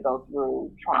have to go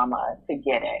through trauma to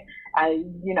get it.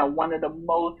 One of the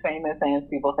most famous things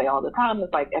people say all the time is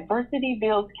like, adversity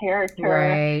builds character.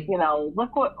 Right.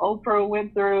 Look what Oprah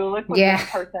went through. Look what this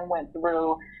person went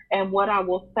through. And what I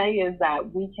will say is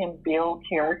that we can build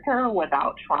character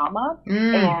without trauma.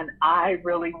 And I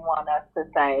really want us to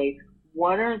say,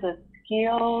 what are the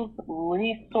skills,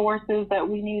 resources that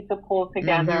we need to pull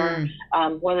together?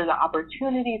 What are the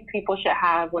opportunities people should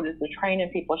have? What is the training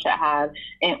people should have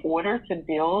in order to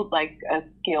build like a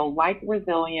skill like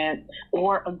resilience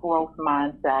or a growth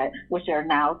mindset, which they're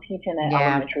now teaching in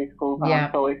elementary schools. And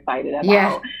I'm so excited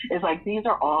about. It's like, these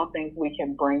are all things we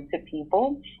can bring to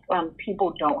people.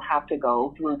 People don't have to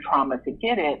go through trauma to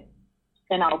get it.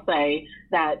 And I'll say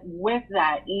that with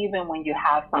that, even when you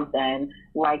have something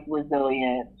like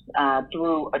resilience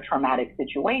through a traumatic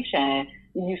situation,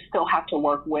 you still have to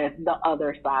work with the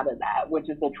other side of that, which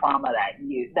is the trauma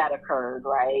that occurred,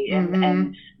 right?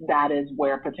 And that is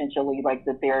where potentially like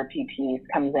the therapy piece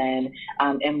comes in,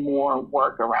 and more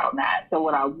work around that. So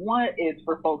what I want is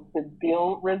for folks to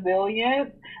build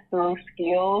resilience through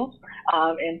skills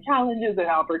and challenges and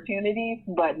opportunities,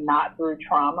 but not through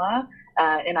trauma.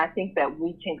 And I think that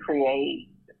we can create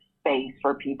space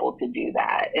for people to do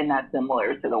that. And that's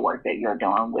similar to the work that you're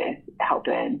doing with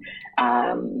helping,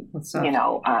 emerging,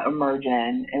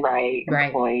 right,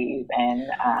 employees and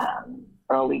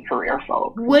early career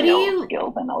folks build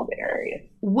skills in those areas.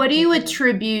 What do you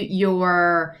attribute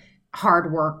your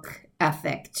hard work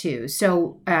ethic to?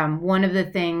 So one of the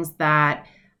things that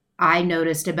I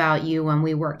noticed about you when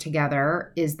we worked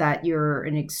together is that you're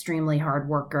an extremely hard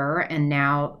worker. And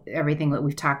now everything that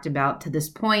we've talked about to this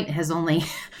point has only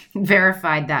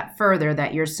verified that further,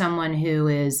 that you're someone who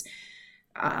is,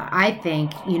 I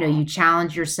think, you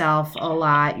challenge yourself a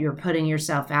lot. You're putting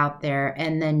yourself out there,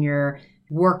 and then you're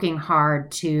working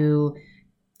hard to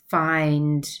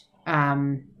find,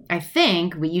 I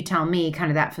think, what you tell me, kind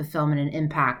of that fulfillment and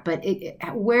impact. But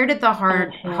where did the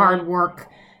hard work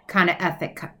kind of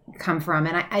ethic come from?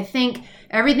 And I think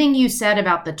everything you said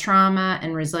about the trauma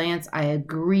and resilience, I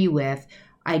agree with.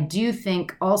 I do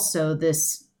think also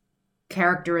this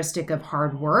characteristic of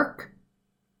hard work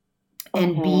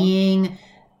and being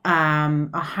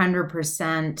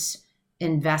 100%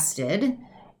 invested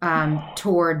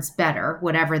towards better,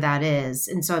 whatever that is.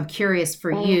 And so I'm curious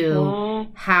for you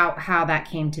how that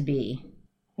came to be.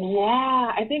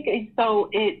 Yeah, I think it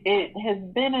has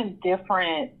been in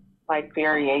different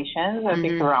variations, I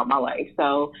think, throughout my life.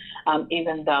 So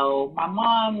even though my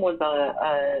mom was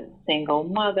a single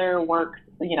mother,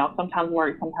 sometimes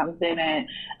worked, sometimes didn't,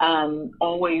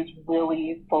 always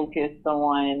really focused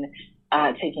on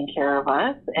taking care of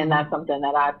us. And that's something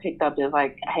that I picked up is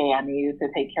hey, I needed to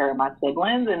take care of my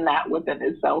siblings. And that within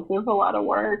itself is a lot of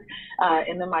work.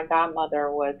 And then my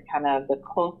godmother was kind of the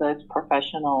closest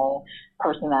professional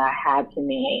person that I had to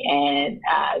me. And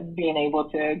being able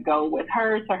to go with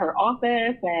her to her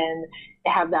office and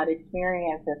have that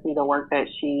experience and see the work that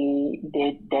she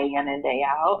did day in and day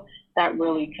out, that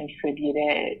really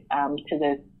contributed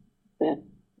to this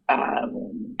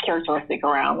characteristic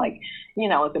around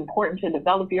it's important to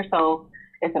develop yourself.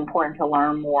 It's important to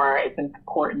learn more. It's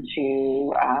important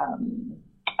to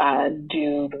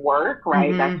do the work,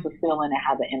 right? That's fulfilling and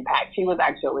have an impact. She was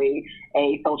actually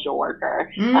a social worker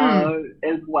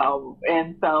as well.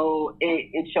 And so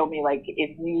it showed me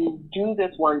if you do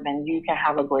this work, then you can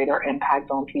have a greater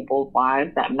impact on people's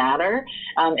lives that matter.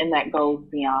 And that goes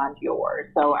beyond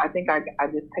yours. So I think I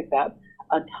just picked up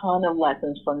a ton of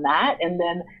lessons from that. And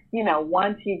then,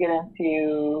 once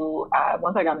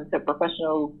I got into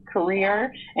professional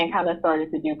career and kind of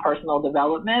started to do personal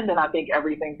development, then I think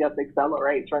everything just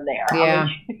accelerates from there. Yeah.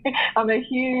 I'm a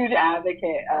huge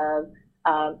advocate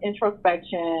of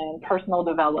introspection, personal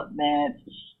development,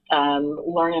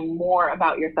 learning more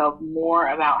about yourself, more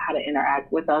about how to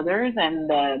interact with others, and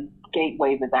the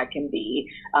gateway that can be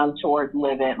towards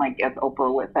living, as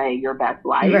Oprah would say, your best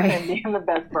life, right, and being the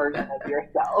best version of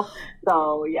yourself.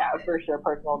 So yeah, for sure,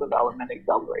 personal development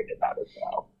accelerated that as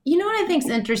well. You know what I think is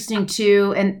interesting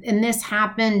too, and this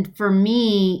happened for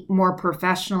me more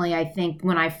professionally, I think,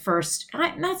 when I first,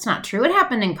 that's not true. It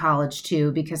happened in college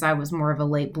too, because I was more of a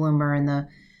late bloomer in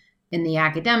the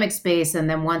academic space. And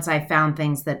then once I found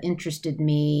things that interested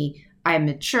me, I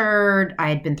matured. I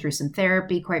had been through some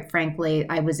therapy, quite frankly.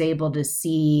 I was able to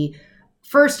see,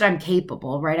 first, I'm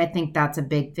capable, right? I think that's a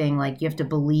big thing. You have to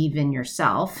believe in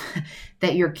yourself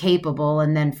that you're capable.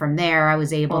 And then from there, I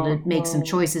was able to make some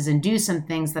choices and do some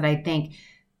things that I think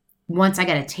once I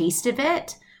got a taste of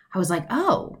it, I was like,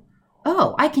 oh,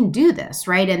 I can do this,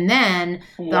 right? And then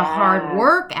the hard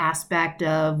work aspect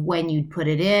of when you put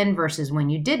it in versus when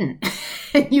you didn't,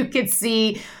 you could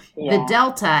see the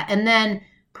delta. And then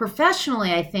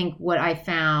professionally, I think what I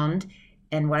found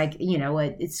and what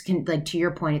it's to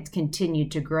your point, it's continued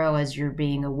to grow as you're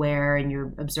being aware and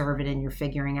you're observant and you're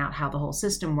figuring out how the whole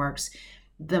system works.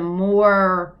 The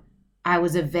more I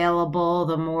was available,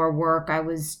 the more work I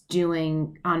was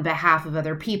doing on behalf of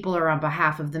other people or on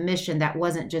behalf of the mission that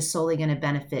wasn't just solely going to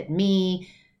benefit me,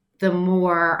 the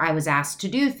more I was asked to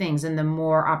do things and the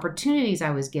more opportunities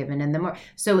I was given. And the more,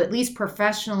 so at least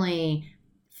professionally,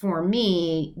 for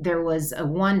me, there was a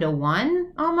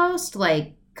 1-to-1 almost,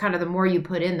 kind of the more you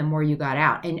put in, the more you got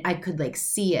out. And I could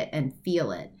see it and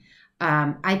feel it.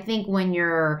 I think when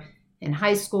you're in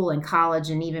high school and college,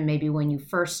 and even maybe when you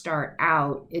first start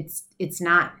out, it's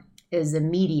not as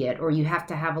immediate, or you have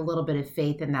to have a little bit of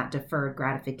faith in that deferred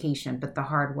gratification, but the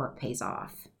hard work pays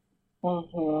off.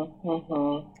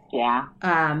 Yeah,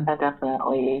 that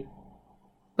definitely.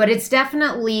 But it's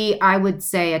definitely, I would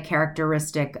say, a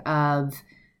characteristic of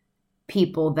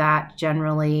people that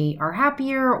generally are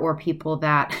happier, or people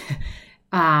that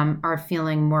are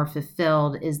feeling more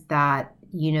fulfilled, is that,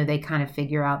 they kind of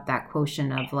figure out that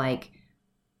quotient of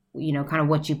kind of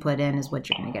what you put in is what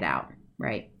you're going to get out.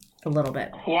 Right. a little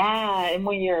bit. Yeah, and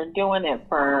when you're doing it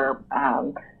for,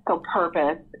 so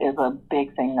purpose is a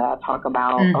big thing that I talk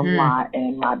about a lot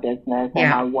in my business and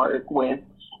my work with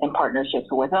in partnerships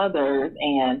with others,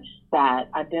 and that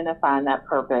identifying that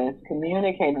purpose,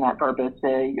 communicating that purpose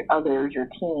to others, your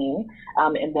team,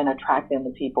 and then attracting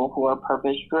the people who are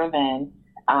purpose driven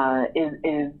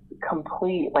is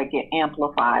complete. Like it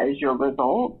amplifies your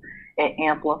results. It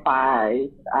amplifies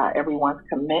everyone's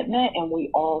commitment, and we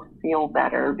all feel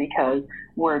better because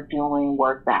we're doing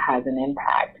work that has an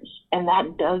impact. And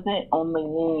that doesn't only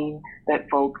mean that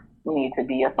folks need to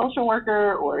be a social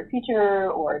worker or a teacher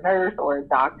or a nurse or a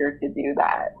doctor to do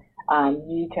that.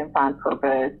 You can find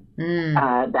purpose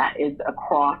that is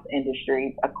across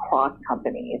industries, across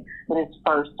companies, but it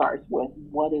first starts with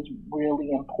what is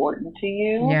really important to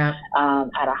you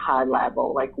at a high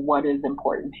level, like what is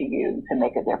important to you to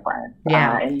make a difference.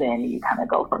 And then you kind of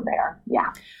go from there.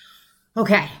 Yeah.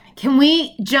 Okay. Can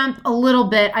we jump a little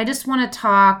bit? I just want to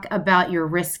talk about your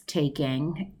risk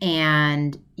taking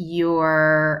and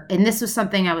this was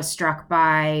something I was struck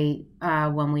by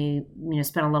when we,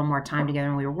 spent a little more time together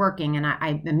and we were working, and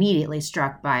I immediately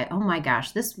struck by, oh my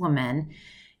gosh, this woman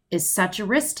is such a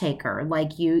risk taker.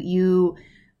 Like you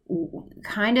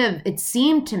kind of, it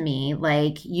seemed to me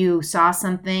like you saw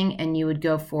something and you would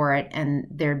go for it and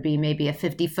there'd be maybe a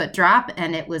 50-foot drop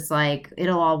and it was like,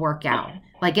 it'll all work out.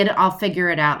 Like I'll figure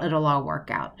it out. It'll all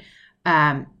work out.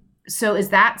 So is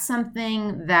that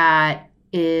something that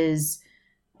is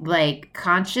like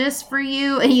conscious for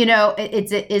you?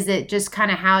 Is it just kind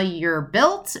of how you're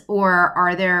built, or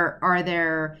are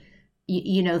there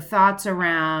thoughts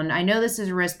around, I know this is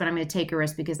a risk, but I'm going to take a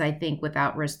risk because I think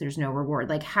without risk, there's no reward.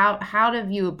 Like how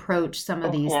do you approach some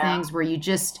of these things where you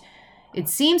just, it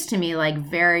seems to me like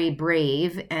very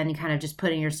brave and kind of just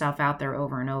putting yourself out there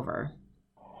over and over?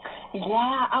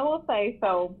 Yeah, I will say,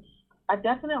 so I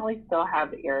definitely still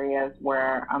have areas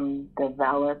where I'm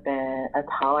developing a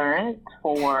tolerance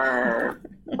for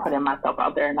putting myself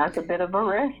out there, and that's a bit of a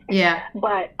risk. Yeah.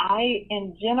 But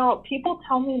in general, people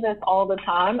tell me this all the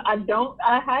time. I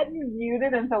hadn't viewed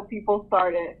it until people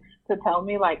started to tell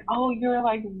me like, oh, you're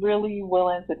like really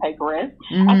willing to take risks.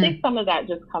 I think some of that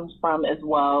just comes from as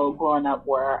well growing up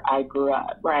where I grew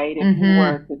up, right? If you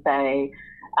were to say,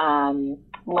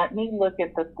 let me look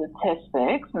at the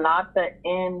statistics, not the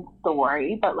end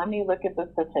story, but let me look at the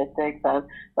statistics of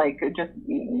like just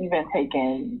even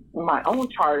taking my own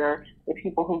charter, the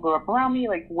people who grew up around me,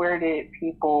 like where did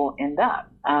people end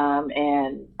up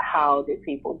and how did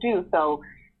people do? So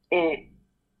it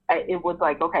was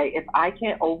like, okay, if I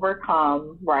can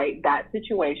overcome, right, that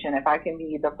situation, if I can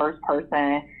be the first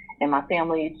person in my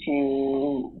family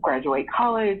to graduate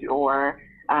college or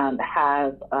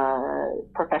have a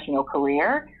professional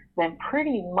career, then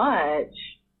pretty much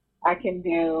I can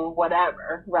do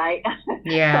whatever, right?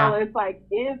 Yeah. So it's like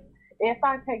if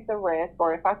I take the risk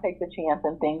or if I take the chance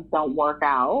and things don't work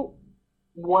out,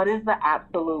 what is the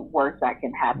absolute worst that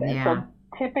can happen? Yeah. So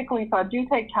typically, so I do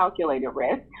take calculated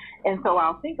risk, and so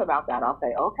I'll think about that. I'll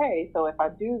say, okay, so if I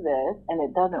do this and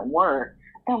it doesn't work,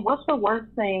 then what's the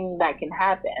worst thing that can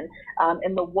happen?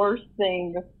 And the worst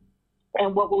thing.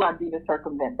 And what will I do to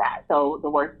circumvent that? So the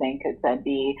worst thing could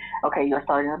be, okay, you're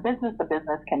starting a business, the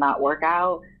business cannot work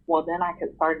out. Well, then I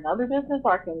could start another business,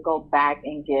 or I can go back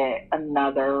and get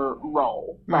another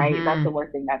role, right? That's the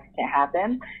worst thing that can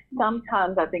happen.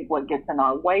 Sometimes I think what gets in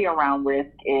our way around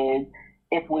risk is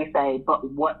if we say, but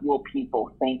what will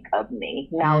people think of me?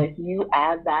 Now, if you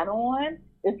add that on,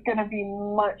 it's going to be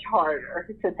much harder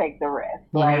to take the risk,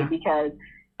 right? Because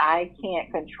I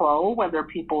can't control whether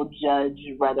people judge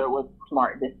whether it was a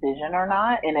smart decision or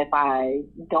not. And if I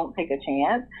don't take a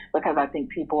chance because I think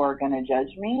people are going to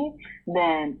judge me,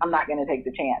 then I'm not going to take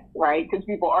the chance, right? Because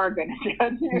people are going to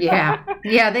judge you. Yeah.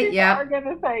 Yeah. People are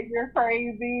going to say you're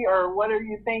crazy or what are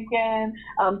you thinking?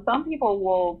 Some people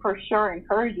will for sure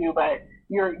encourage you, but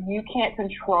you can't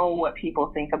control what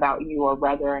people think about you or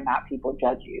whether or not people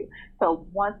judge you. So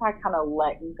once I kind of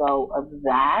let go of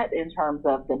that in terms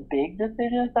of the big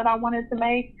decisions that I wanted to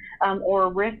make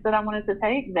or risks that I wanted to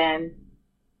take, then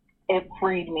it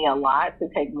freed me a lot to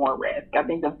take more risk. I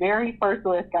think the very first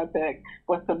risk I took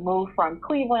was to move from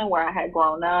Cleveland, where I had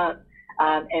grown up,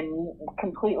 and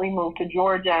completely moved to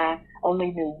Georgia.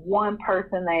 Only knew one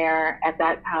person there. At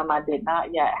that time, I did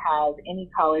not yet have any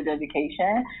college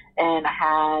education, and I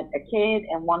had a kid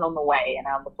and one on the way. And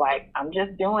I was like, I'm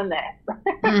just doing this.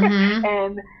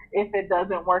 And if it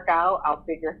doesn't work out, I'll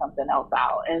figure something else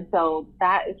out. And so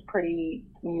that is pretty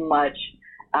much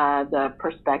the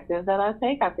perspective that I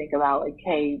take. I think about like,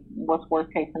 hey, what's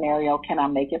worst case scenario? Can I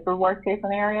make it through worst case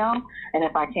scenario? And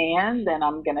if I can, then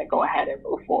I'm going to go ahead and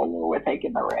move forward with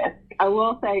taking the risk. I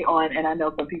will say and I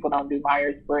know some people don't do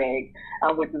Myers-Briggs,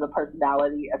 which is a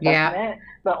personality assessment,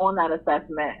 but on that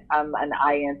assessment, I'm an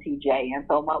INTJ. And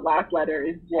so my last letter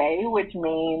is J, which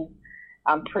means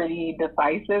I'm pretty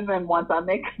decisive, and once I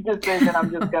make a decision,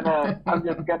 I'm just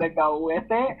gonna go with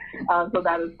it. So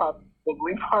that is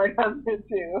probably part of it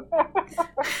too.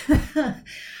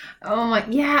 Oh my,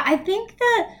 yeah. I think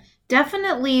that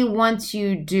definitely once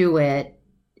you do it,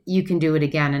 you can do it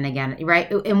again and again,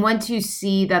 right? And once you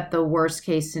see that the worst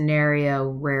case scenario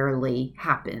rarely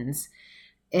happens,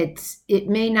 it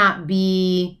may not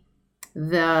be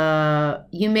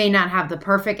you may not have the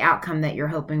perfect outcome that you're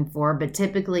hoping for, but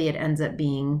typically it ends up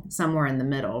being somewhere in the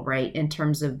middle, right? In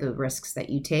terms of the risks that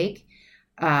you take.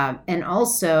 And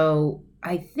also,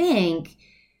 I think,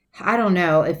 I don't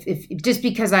know if just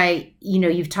because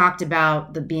you've talked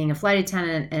about being a flight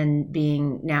attendant and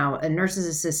being now a nurse's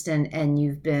assistant, and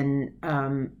you've been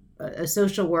a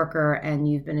social worker, and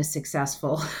you've been a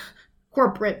successful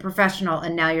corporate professional,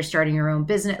 and now you're starting your own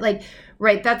business. Like,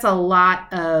 right, that's a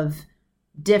lot of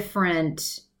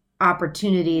different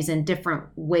opportunities and different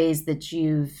ways that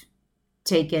you've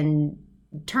taken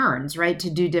turns, right, to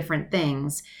do different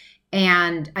things.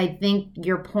 And I think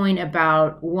your point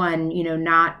about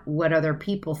not what other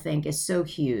people think is so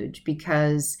huge,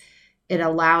 because it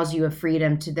allows you a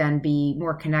freedom to then be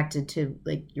more connected to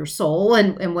like your soul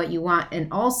and what you want. And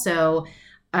also,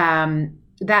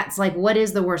 that's like, what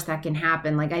is the worst that can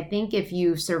happen? Like, I think if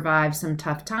you survive some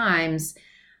tough times,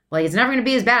 like, it's never going to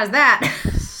be as bad as that.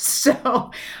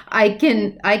 So I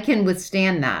can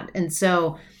withstand that. And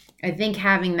so I think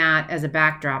having that as a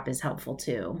backdrop is helpful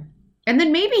too. And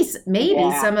then maybe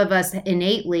some of us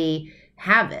innately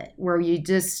have it where you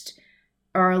just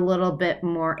are a little bit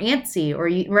more antsy, or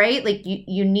right? Like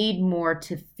you need more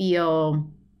to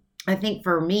feel. I think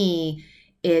for me,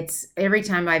 it's every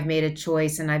time I've made a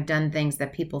choice and I've done things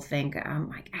that people think, I'm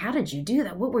like, how did you do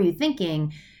that? What were you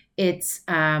thinking? It's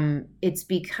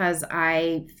because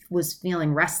I was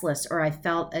feeling restless, or I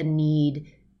felt a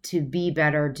need to be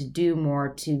better, to do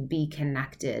more, to be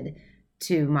connected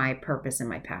to my purpose and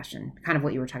my passion, kind of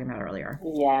what you were talking about earlier.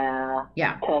 Yeah.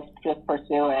 To just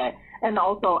pursue it. And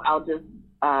also, I'll just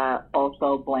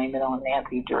also blame it on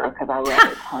Nancy Drew, because I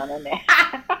read a ton of Nancy.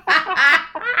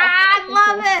 I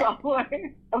love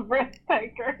it. A risk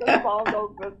taker, all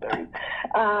those sisters.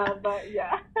 But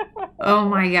yeah. Oh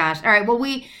my gosh. All right. Well,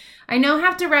 I know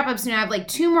have to wrap up soon. I have like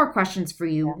 2 more questions for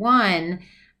you. One,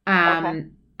 okay.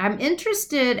 I'm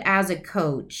interested as a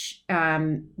coach.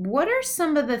 What are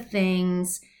some of the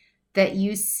things that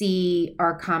you see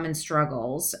are common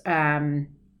struggles? And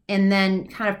then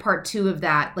kind of part 2 of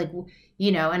that, like,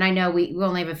 and I know we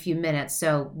only have a few minutes.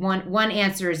 So one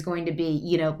answer is going to be,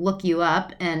 look you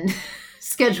up and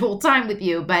schedule time with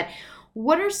you. But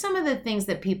what are some of the things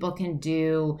that people can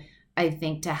do, I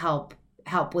think, to help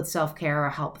with self-care or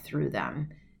help through them?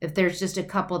 If there's just a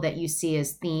couple that you see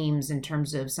as themes in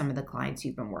terms of some of the clients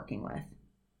you've been working with.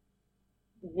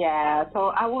 Yeah, so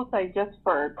I will say just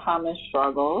for common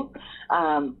struggles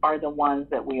are the ones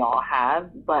that we all have,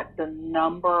 but the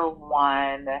number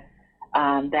one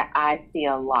that I see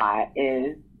a lot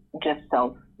is just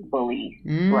self-belief,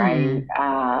 right?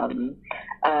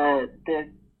 This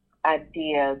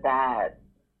idea that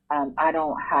I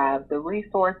don't have the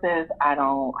resources, I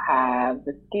don't have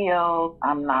the skills,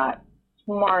 I'm not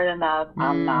smart enough,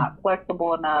 I'm not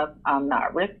flexible enough, I'm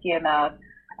not risky enough.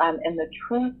 And the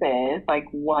truth is, like,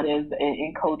 what is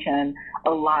in coaching a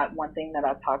lot, one thing that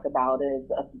I talk about is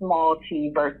a small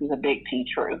T versus a big T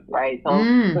truth, right? So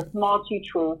the small T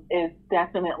truth is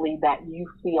definitely that you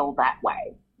feel that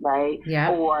way, right? Yeah.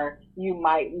 Or you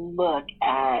might look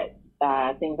at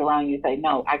things around you and say,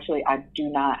 no, actually, I do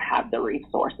not have the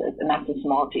resources. And that's a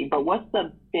small T. But what's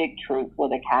the big truth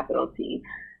with a capital T?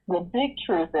 The big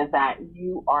truth is that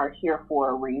you are here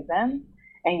for a reason,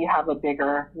 and you have a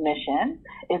bigger mission,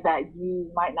 is that you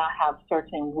might not have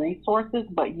certain resources,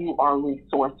 but you are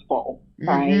resourceful,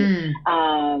 right?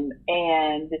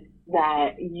 And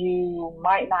that you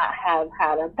might not have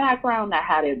had a background that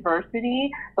had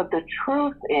adversity, but the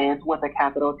truth is, with a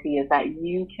capital T, is that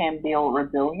you can build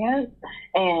resilience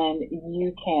and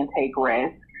you can take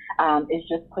risks. It's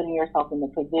just putting yourself in the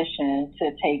position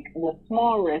to take the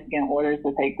small risk in order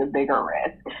to take the bigger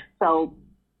risk. So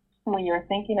when you're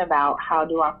thinking about how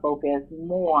do I focus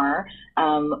more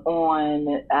on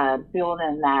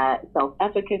building that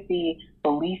self-efficacy,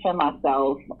 belief in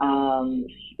myself,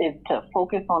 is to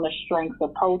focus on a strengths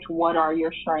approach. What are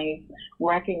your strengths?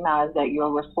 Recognize that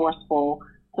you're resourceful,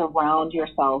 surround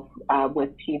yourself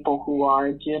with people who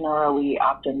are generally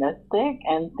optimistic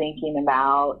and thinking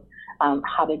about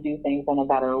how to do things in a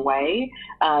better way,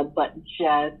 but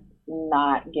just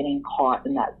not getting caught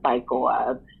in that cycle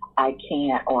of I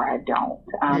can't or I don't.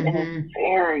 And it's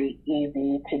very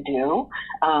easy to do.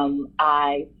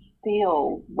 I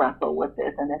still wrestle with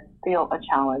this, and it's still a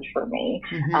challenge for me.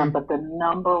 But the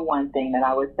number one thing that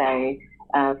I would say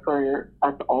for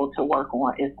us all to work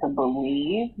on is to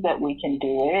believe that we can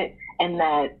do it, and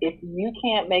that if you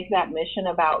can't make that mission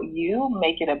about you,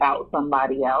 make it about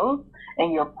somebody else,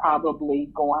 and you're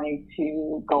probably going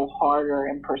to go harder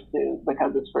in pursuit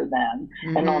because it's for them.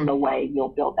 And on the way, you'll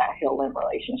build that healing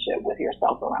relationship with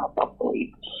yourself around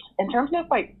self-belief. In terms of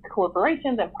like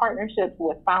collaborations and partnerships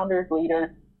with founders,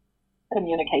 leaders,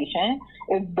 communication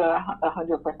is the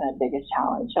 100% biggest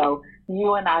challenge. So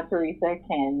you and I, Teresa,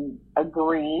 can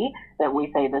agree that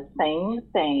we say the same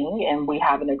thing and we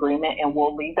have an agreement, and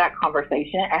we'll leave that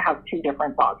conversation and have two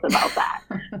different thoughts about that.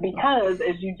 Because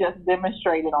as you just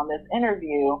demonstrated on this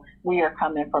interview, we are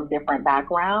coming from different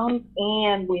backgrounds,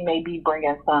 and we may be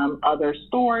bringing some other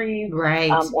stories, right,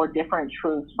 or different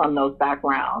truths from those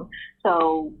backgrounds.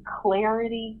 So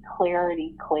clarity,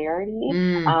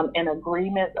 and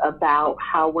agreements about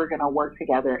how we're going to work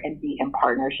together and be in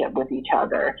partnership with each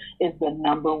other is the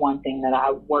number one thing that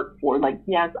I work for. Like,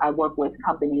 yes, I work with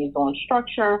companies on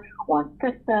structure, on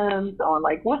systems, on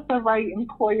like what's the right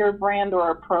employer brand or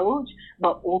approach.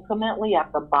 But ultimately,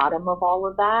 at the bottom of all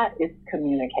of that is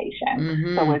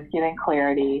communication. So it's getting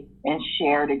clarity and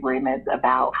shared agreements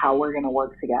about how we're going to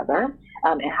work together,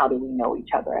 and how do we know each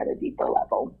other at a deeper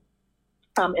level.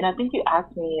 And I think you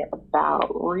asked me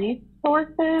about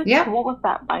resources. Yeah. What was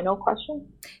that final question?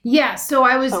 Yeah. So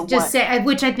I was saying,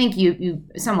 which I think you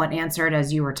somewhat answered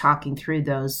as you were talking through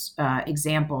those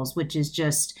examples, which is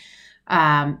just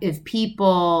if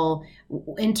people,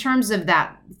 in terms of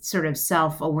that sort of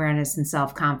self-awareness and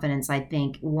self-confidence, I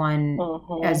think one,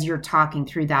 as you're talking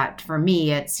through that, for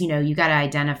me, it's, you got to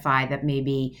identify that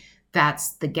maybe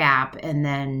that's the gap and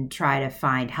then try to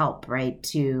find help, right,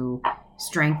 to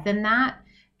strengthen that.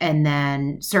 And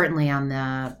then certainly on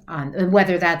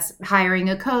whether that's hiring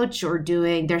a coach or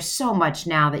there's so much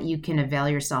now that you can avail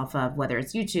yourself of, whether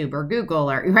it's YouTube or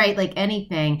Google or, right, like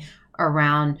anything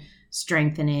around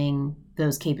strengthening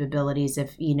those capabilities.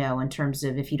 If, in terms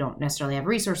of if you don't necessarily have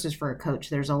resources for a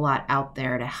coach, there's a lot out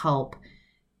there to help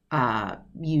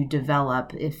you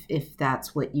develop if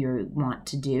that's what you want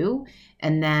to do.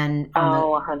 And then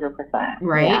 100%.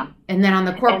 Right. Yeah. And then on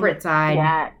the corporate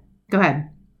side, go ahead.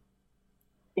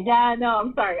 Yeah, no,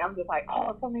 I'm sorry. I'm just like,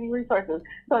 so many resources.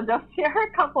 So just share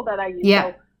a couple that I use.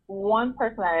 Yeah. So one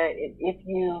person, if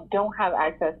you don't have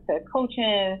access to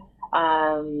coaching,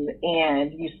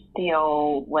 and you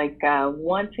still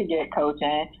want to get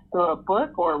coaching through a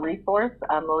book or a resource,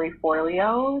 Marie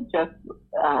Forleo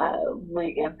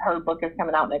her book is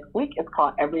coming out next week. It's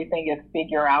called Everything is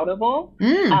Figure Outable.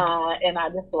 And I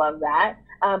just love that.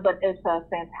 But it's a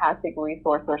fantastic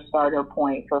resource or starter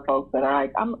point for folks that are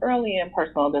like, I'm early in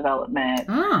personal development,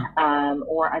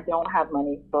 or I don't have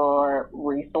money for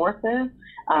resources.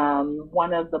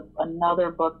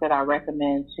 Another book that I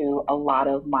recommend to a lot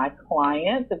of my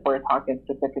clients, if we're talking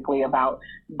specifically about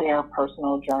their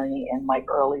personal journey in like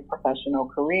early professional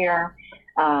career,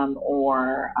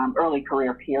 or early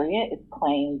career period, is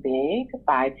Playing Big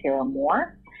by Tara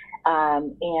Moore.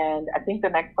 And I think the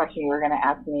next question you were going to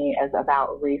ask me is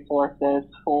about resources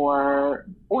for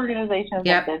organizations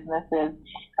and businesses.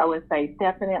 I would say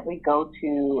definitely go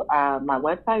to my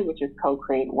website, which is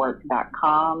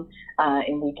cocreatework.com,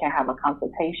 and we can have a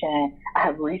consultation. I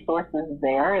have resources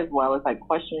there as well as like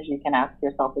questions you can ask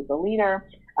yourself as a leader,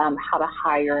 how to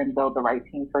hire and build the right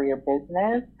team for your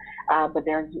business. But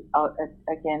there's,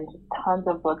 again, just tons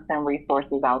of books and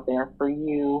resources out there for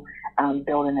you.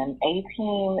 Building an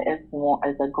A-Team is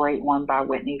a great one by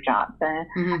Whitney Johnson.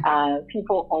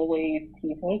 People always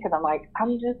tease me because I'm like,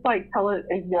 I'm just like,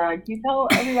 you tell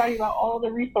everybody about all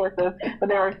the resources, but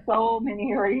there are so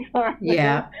many resources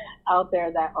out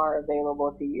there that are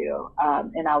available to you.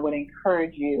 And I would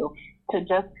encourage you to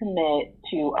just commit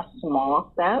to a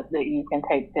small step that you can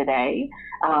take today,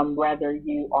 whether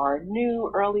you are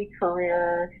new, early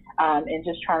career, and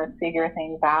just trying to figure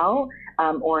things out,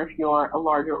 or if you're a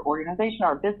larger organization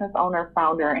or a business owner,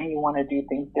 founder, and you want to do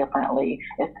things differently,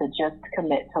 is to just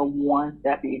commit to one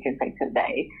step that you can take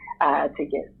today to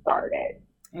get started.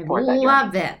 I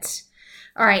love it.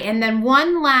 All right. And then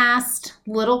one last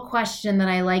little question that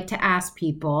I like to ask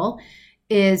people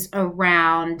is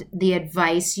around the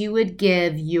advice you would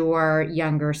give your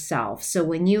younger self. So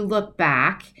when you look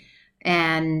back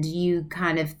and you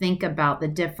kind of think about the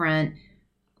different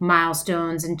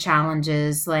milestones and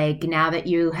challenges? Like now that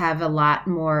you have a lot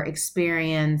more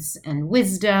experience and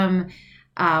wisdom,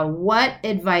 what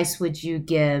advice would you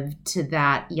give to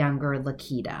that younger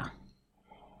Lakita?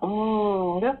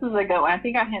 Oh, this is a good one. I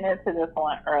think I hinted to this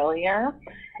one earlier.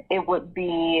 It would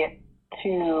be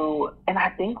and I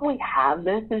think we have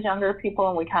this as younger people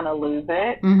and we kind of lose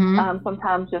it.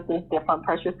 Sometimes just as different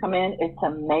pressures come in, is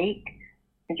to make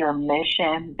your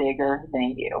mission bigger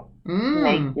than you.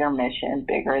 Make your mission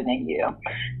bigger than you.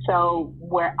 So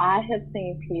where I have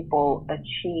seen people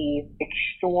achieve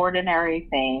extraordinary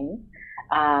things,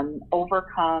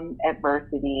 overcome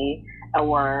adversity,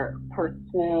 or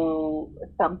pursue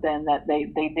something that they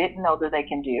didn't know that they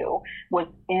can do, was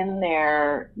in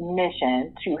their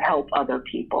mission to help other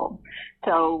people.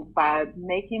 So by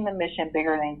making the mission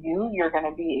bigger than you, you're going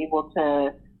to be able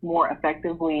to more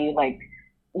effectively, like,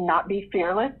 not be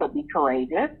fearless, but be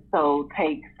courageous. So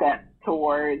take steps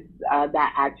towards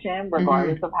that action,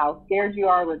 regardless of how scared you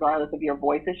are, regardless if your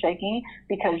voice is shaking,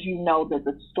 because you know that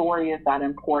the story is that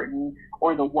important,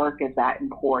 or the work is that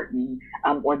important,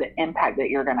 or the impact that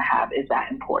you're going to have is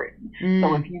that important.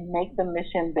 So if you make the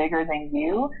mission bigger than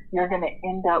you, you're going to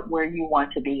end up where you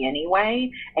want to be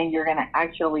anyway, and you're going to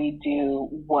actually do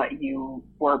what you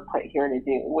were put here to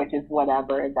do, which is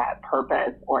whatever that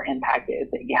purpose or impact is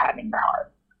that you have in your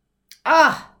heart.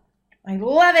 Ah, I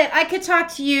love it. I could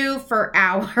talk to you for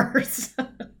hours.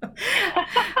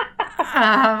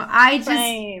 I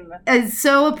just am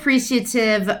so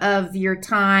appreciative of your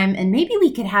time, and maybe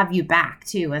we could have you back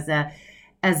too as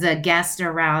a guest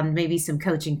around maybe some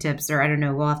coaching tips, or I don't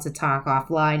know. We'll have to talk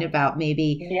offline about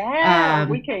maybe. Yeah,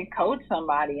 we can coach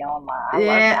somebody online. I love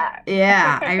that.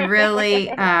 Yeah, I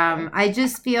really. I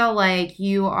just feel like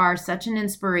you are such an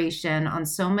inspiration on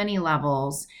so many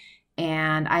levels,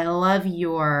 and I love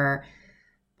your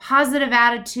positive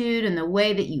attitude and the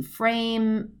way that you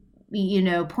frame,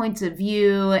 points of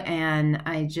view. And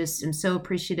I just am so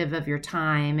appreciative of your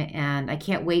time. And I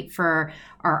can't wait for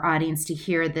our audience to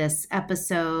hear this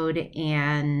episode.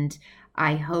 And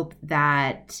I hope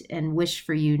that and wish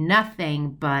for you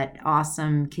nothing but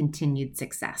awesome continued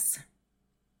success.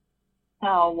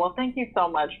 Oh, well, thank you so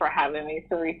much for having me,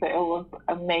 Teresa. It was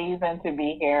amazing to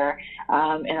be here.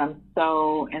 And I'm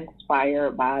so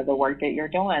inspired by the work that you're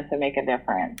doing to make a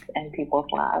difference in people's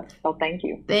lives. So thank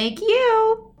you. Thank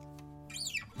you.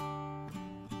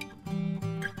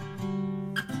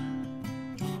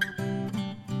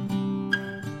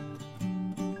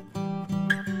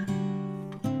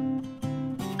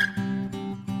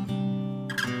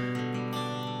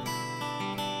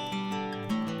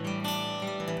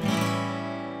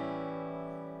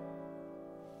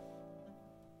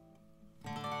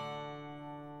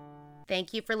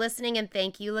 Thank you for listening, and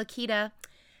thank you, Lakita.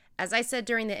 As I said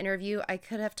during the interview, I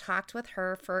could have talked with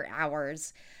her for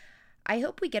hours. I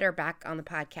hope we get her back on the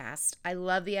podcast. I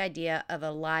love the idea of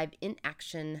a live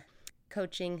in-action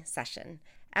coaching session.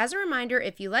 As a reminder,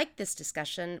 if you like this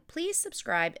discussion, please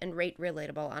subscribe and rate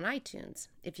Relatable on iTunes.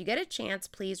 If you get a chance,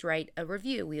 please write a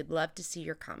review. We would love to see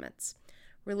your comments.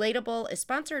 Relatable is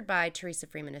sponsored by Teresa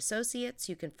Freeman Associates.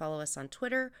 You can follow us on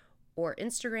Twitter or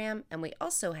Instagram, and we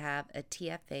also have a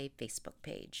TFA Facebook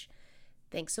page.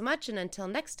 Thanks so much, and until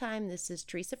next time, this is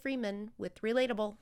Teresa Freeman with Relatable.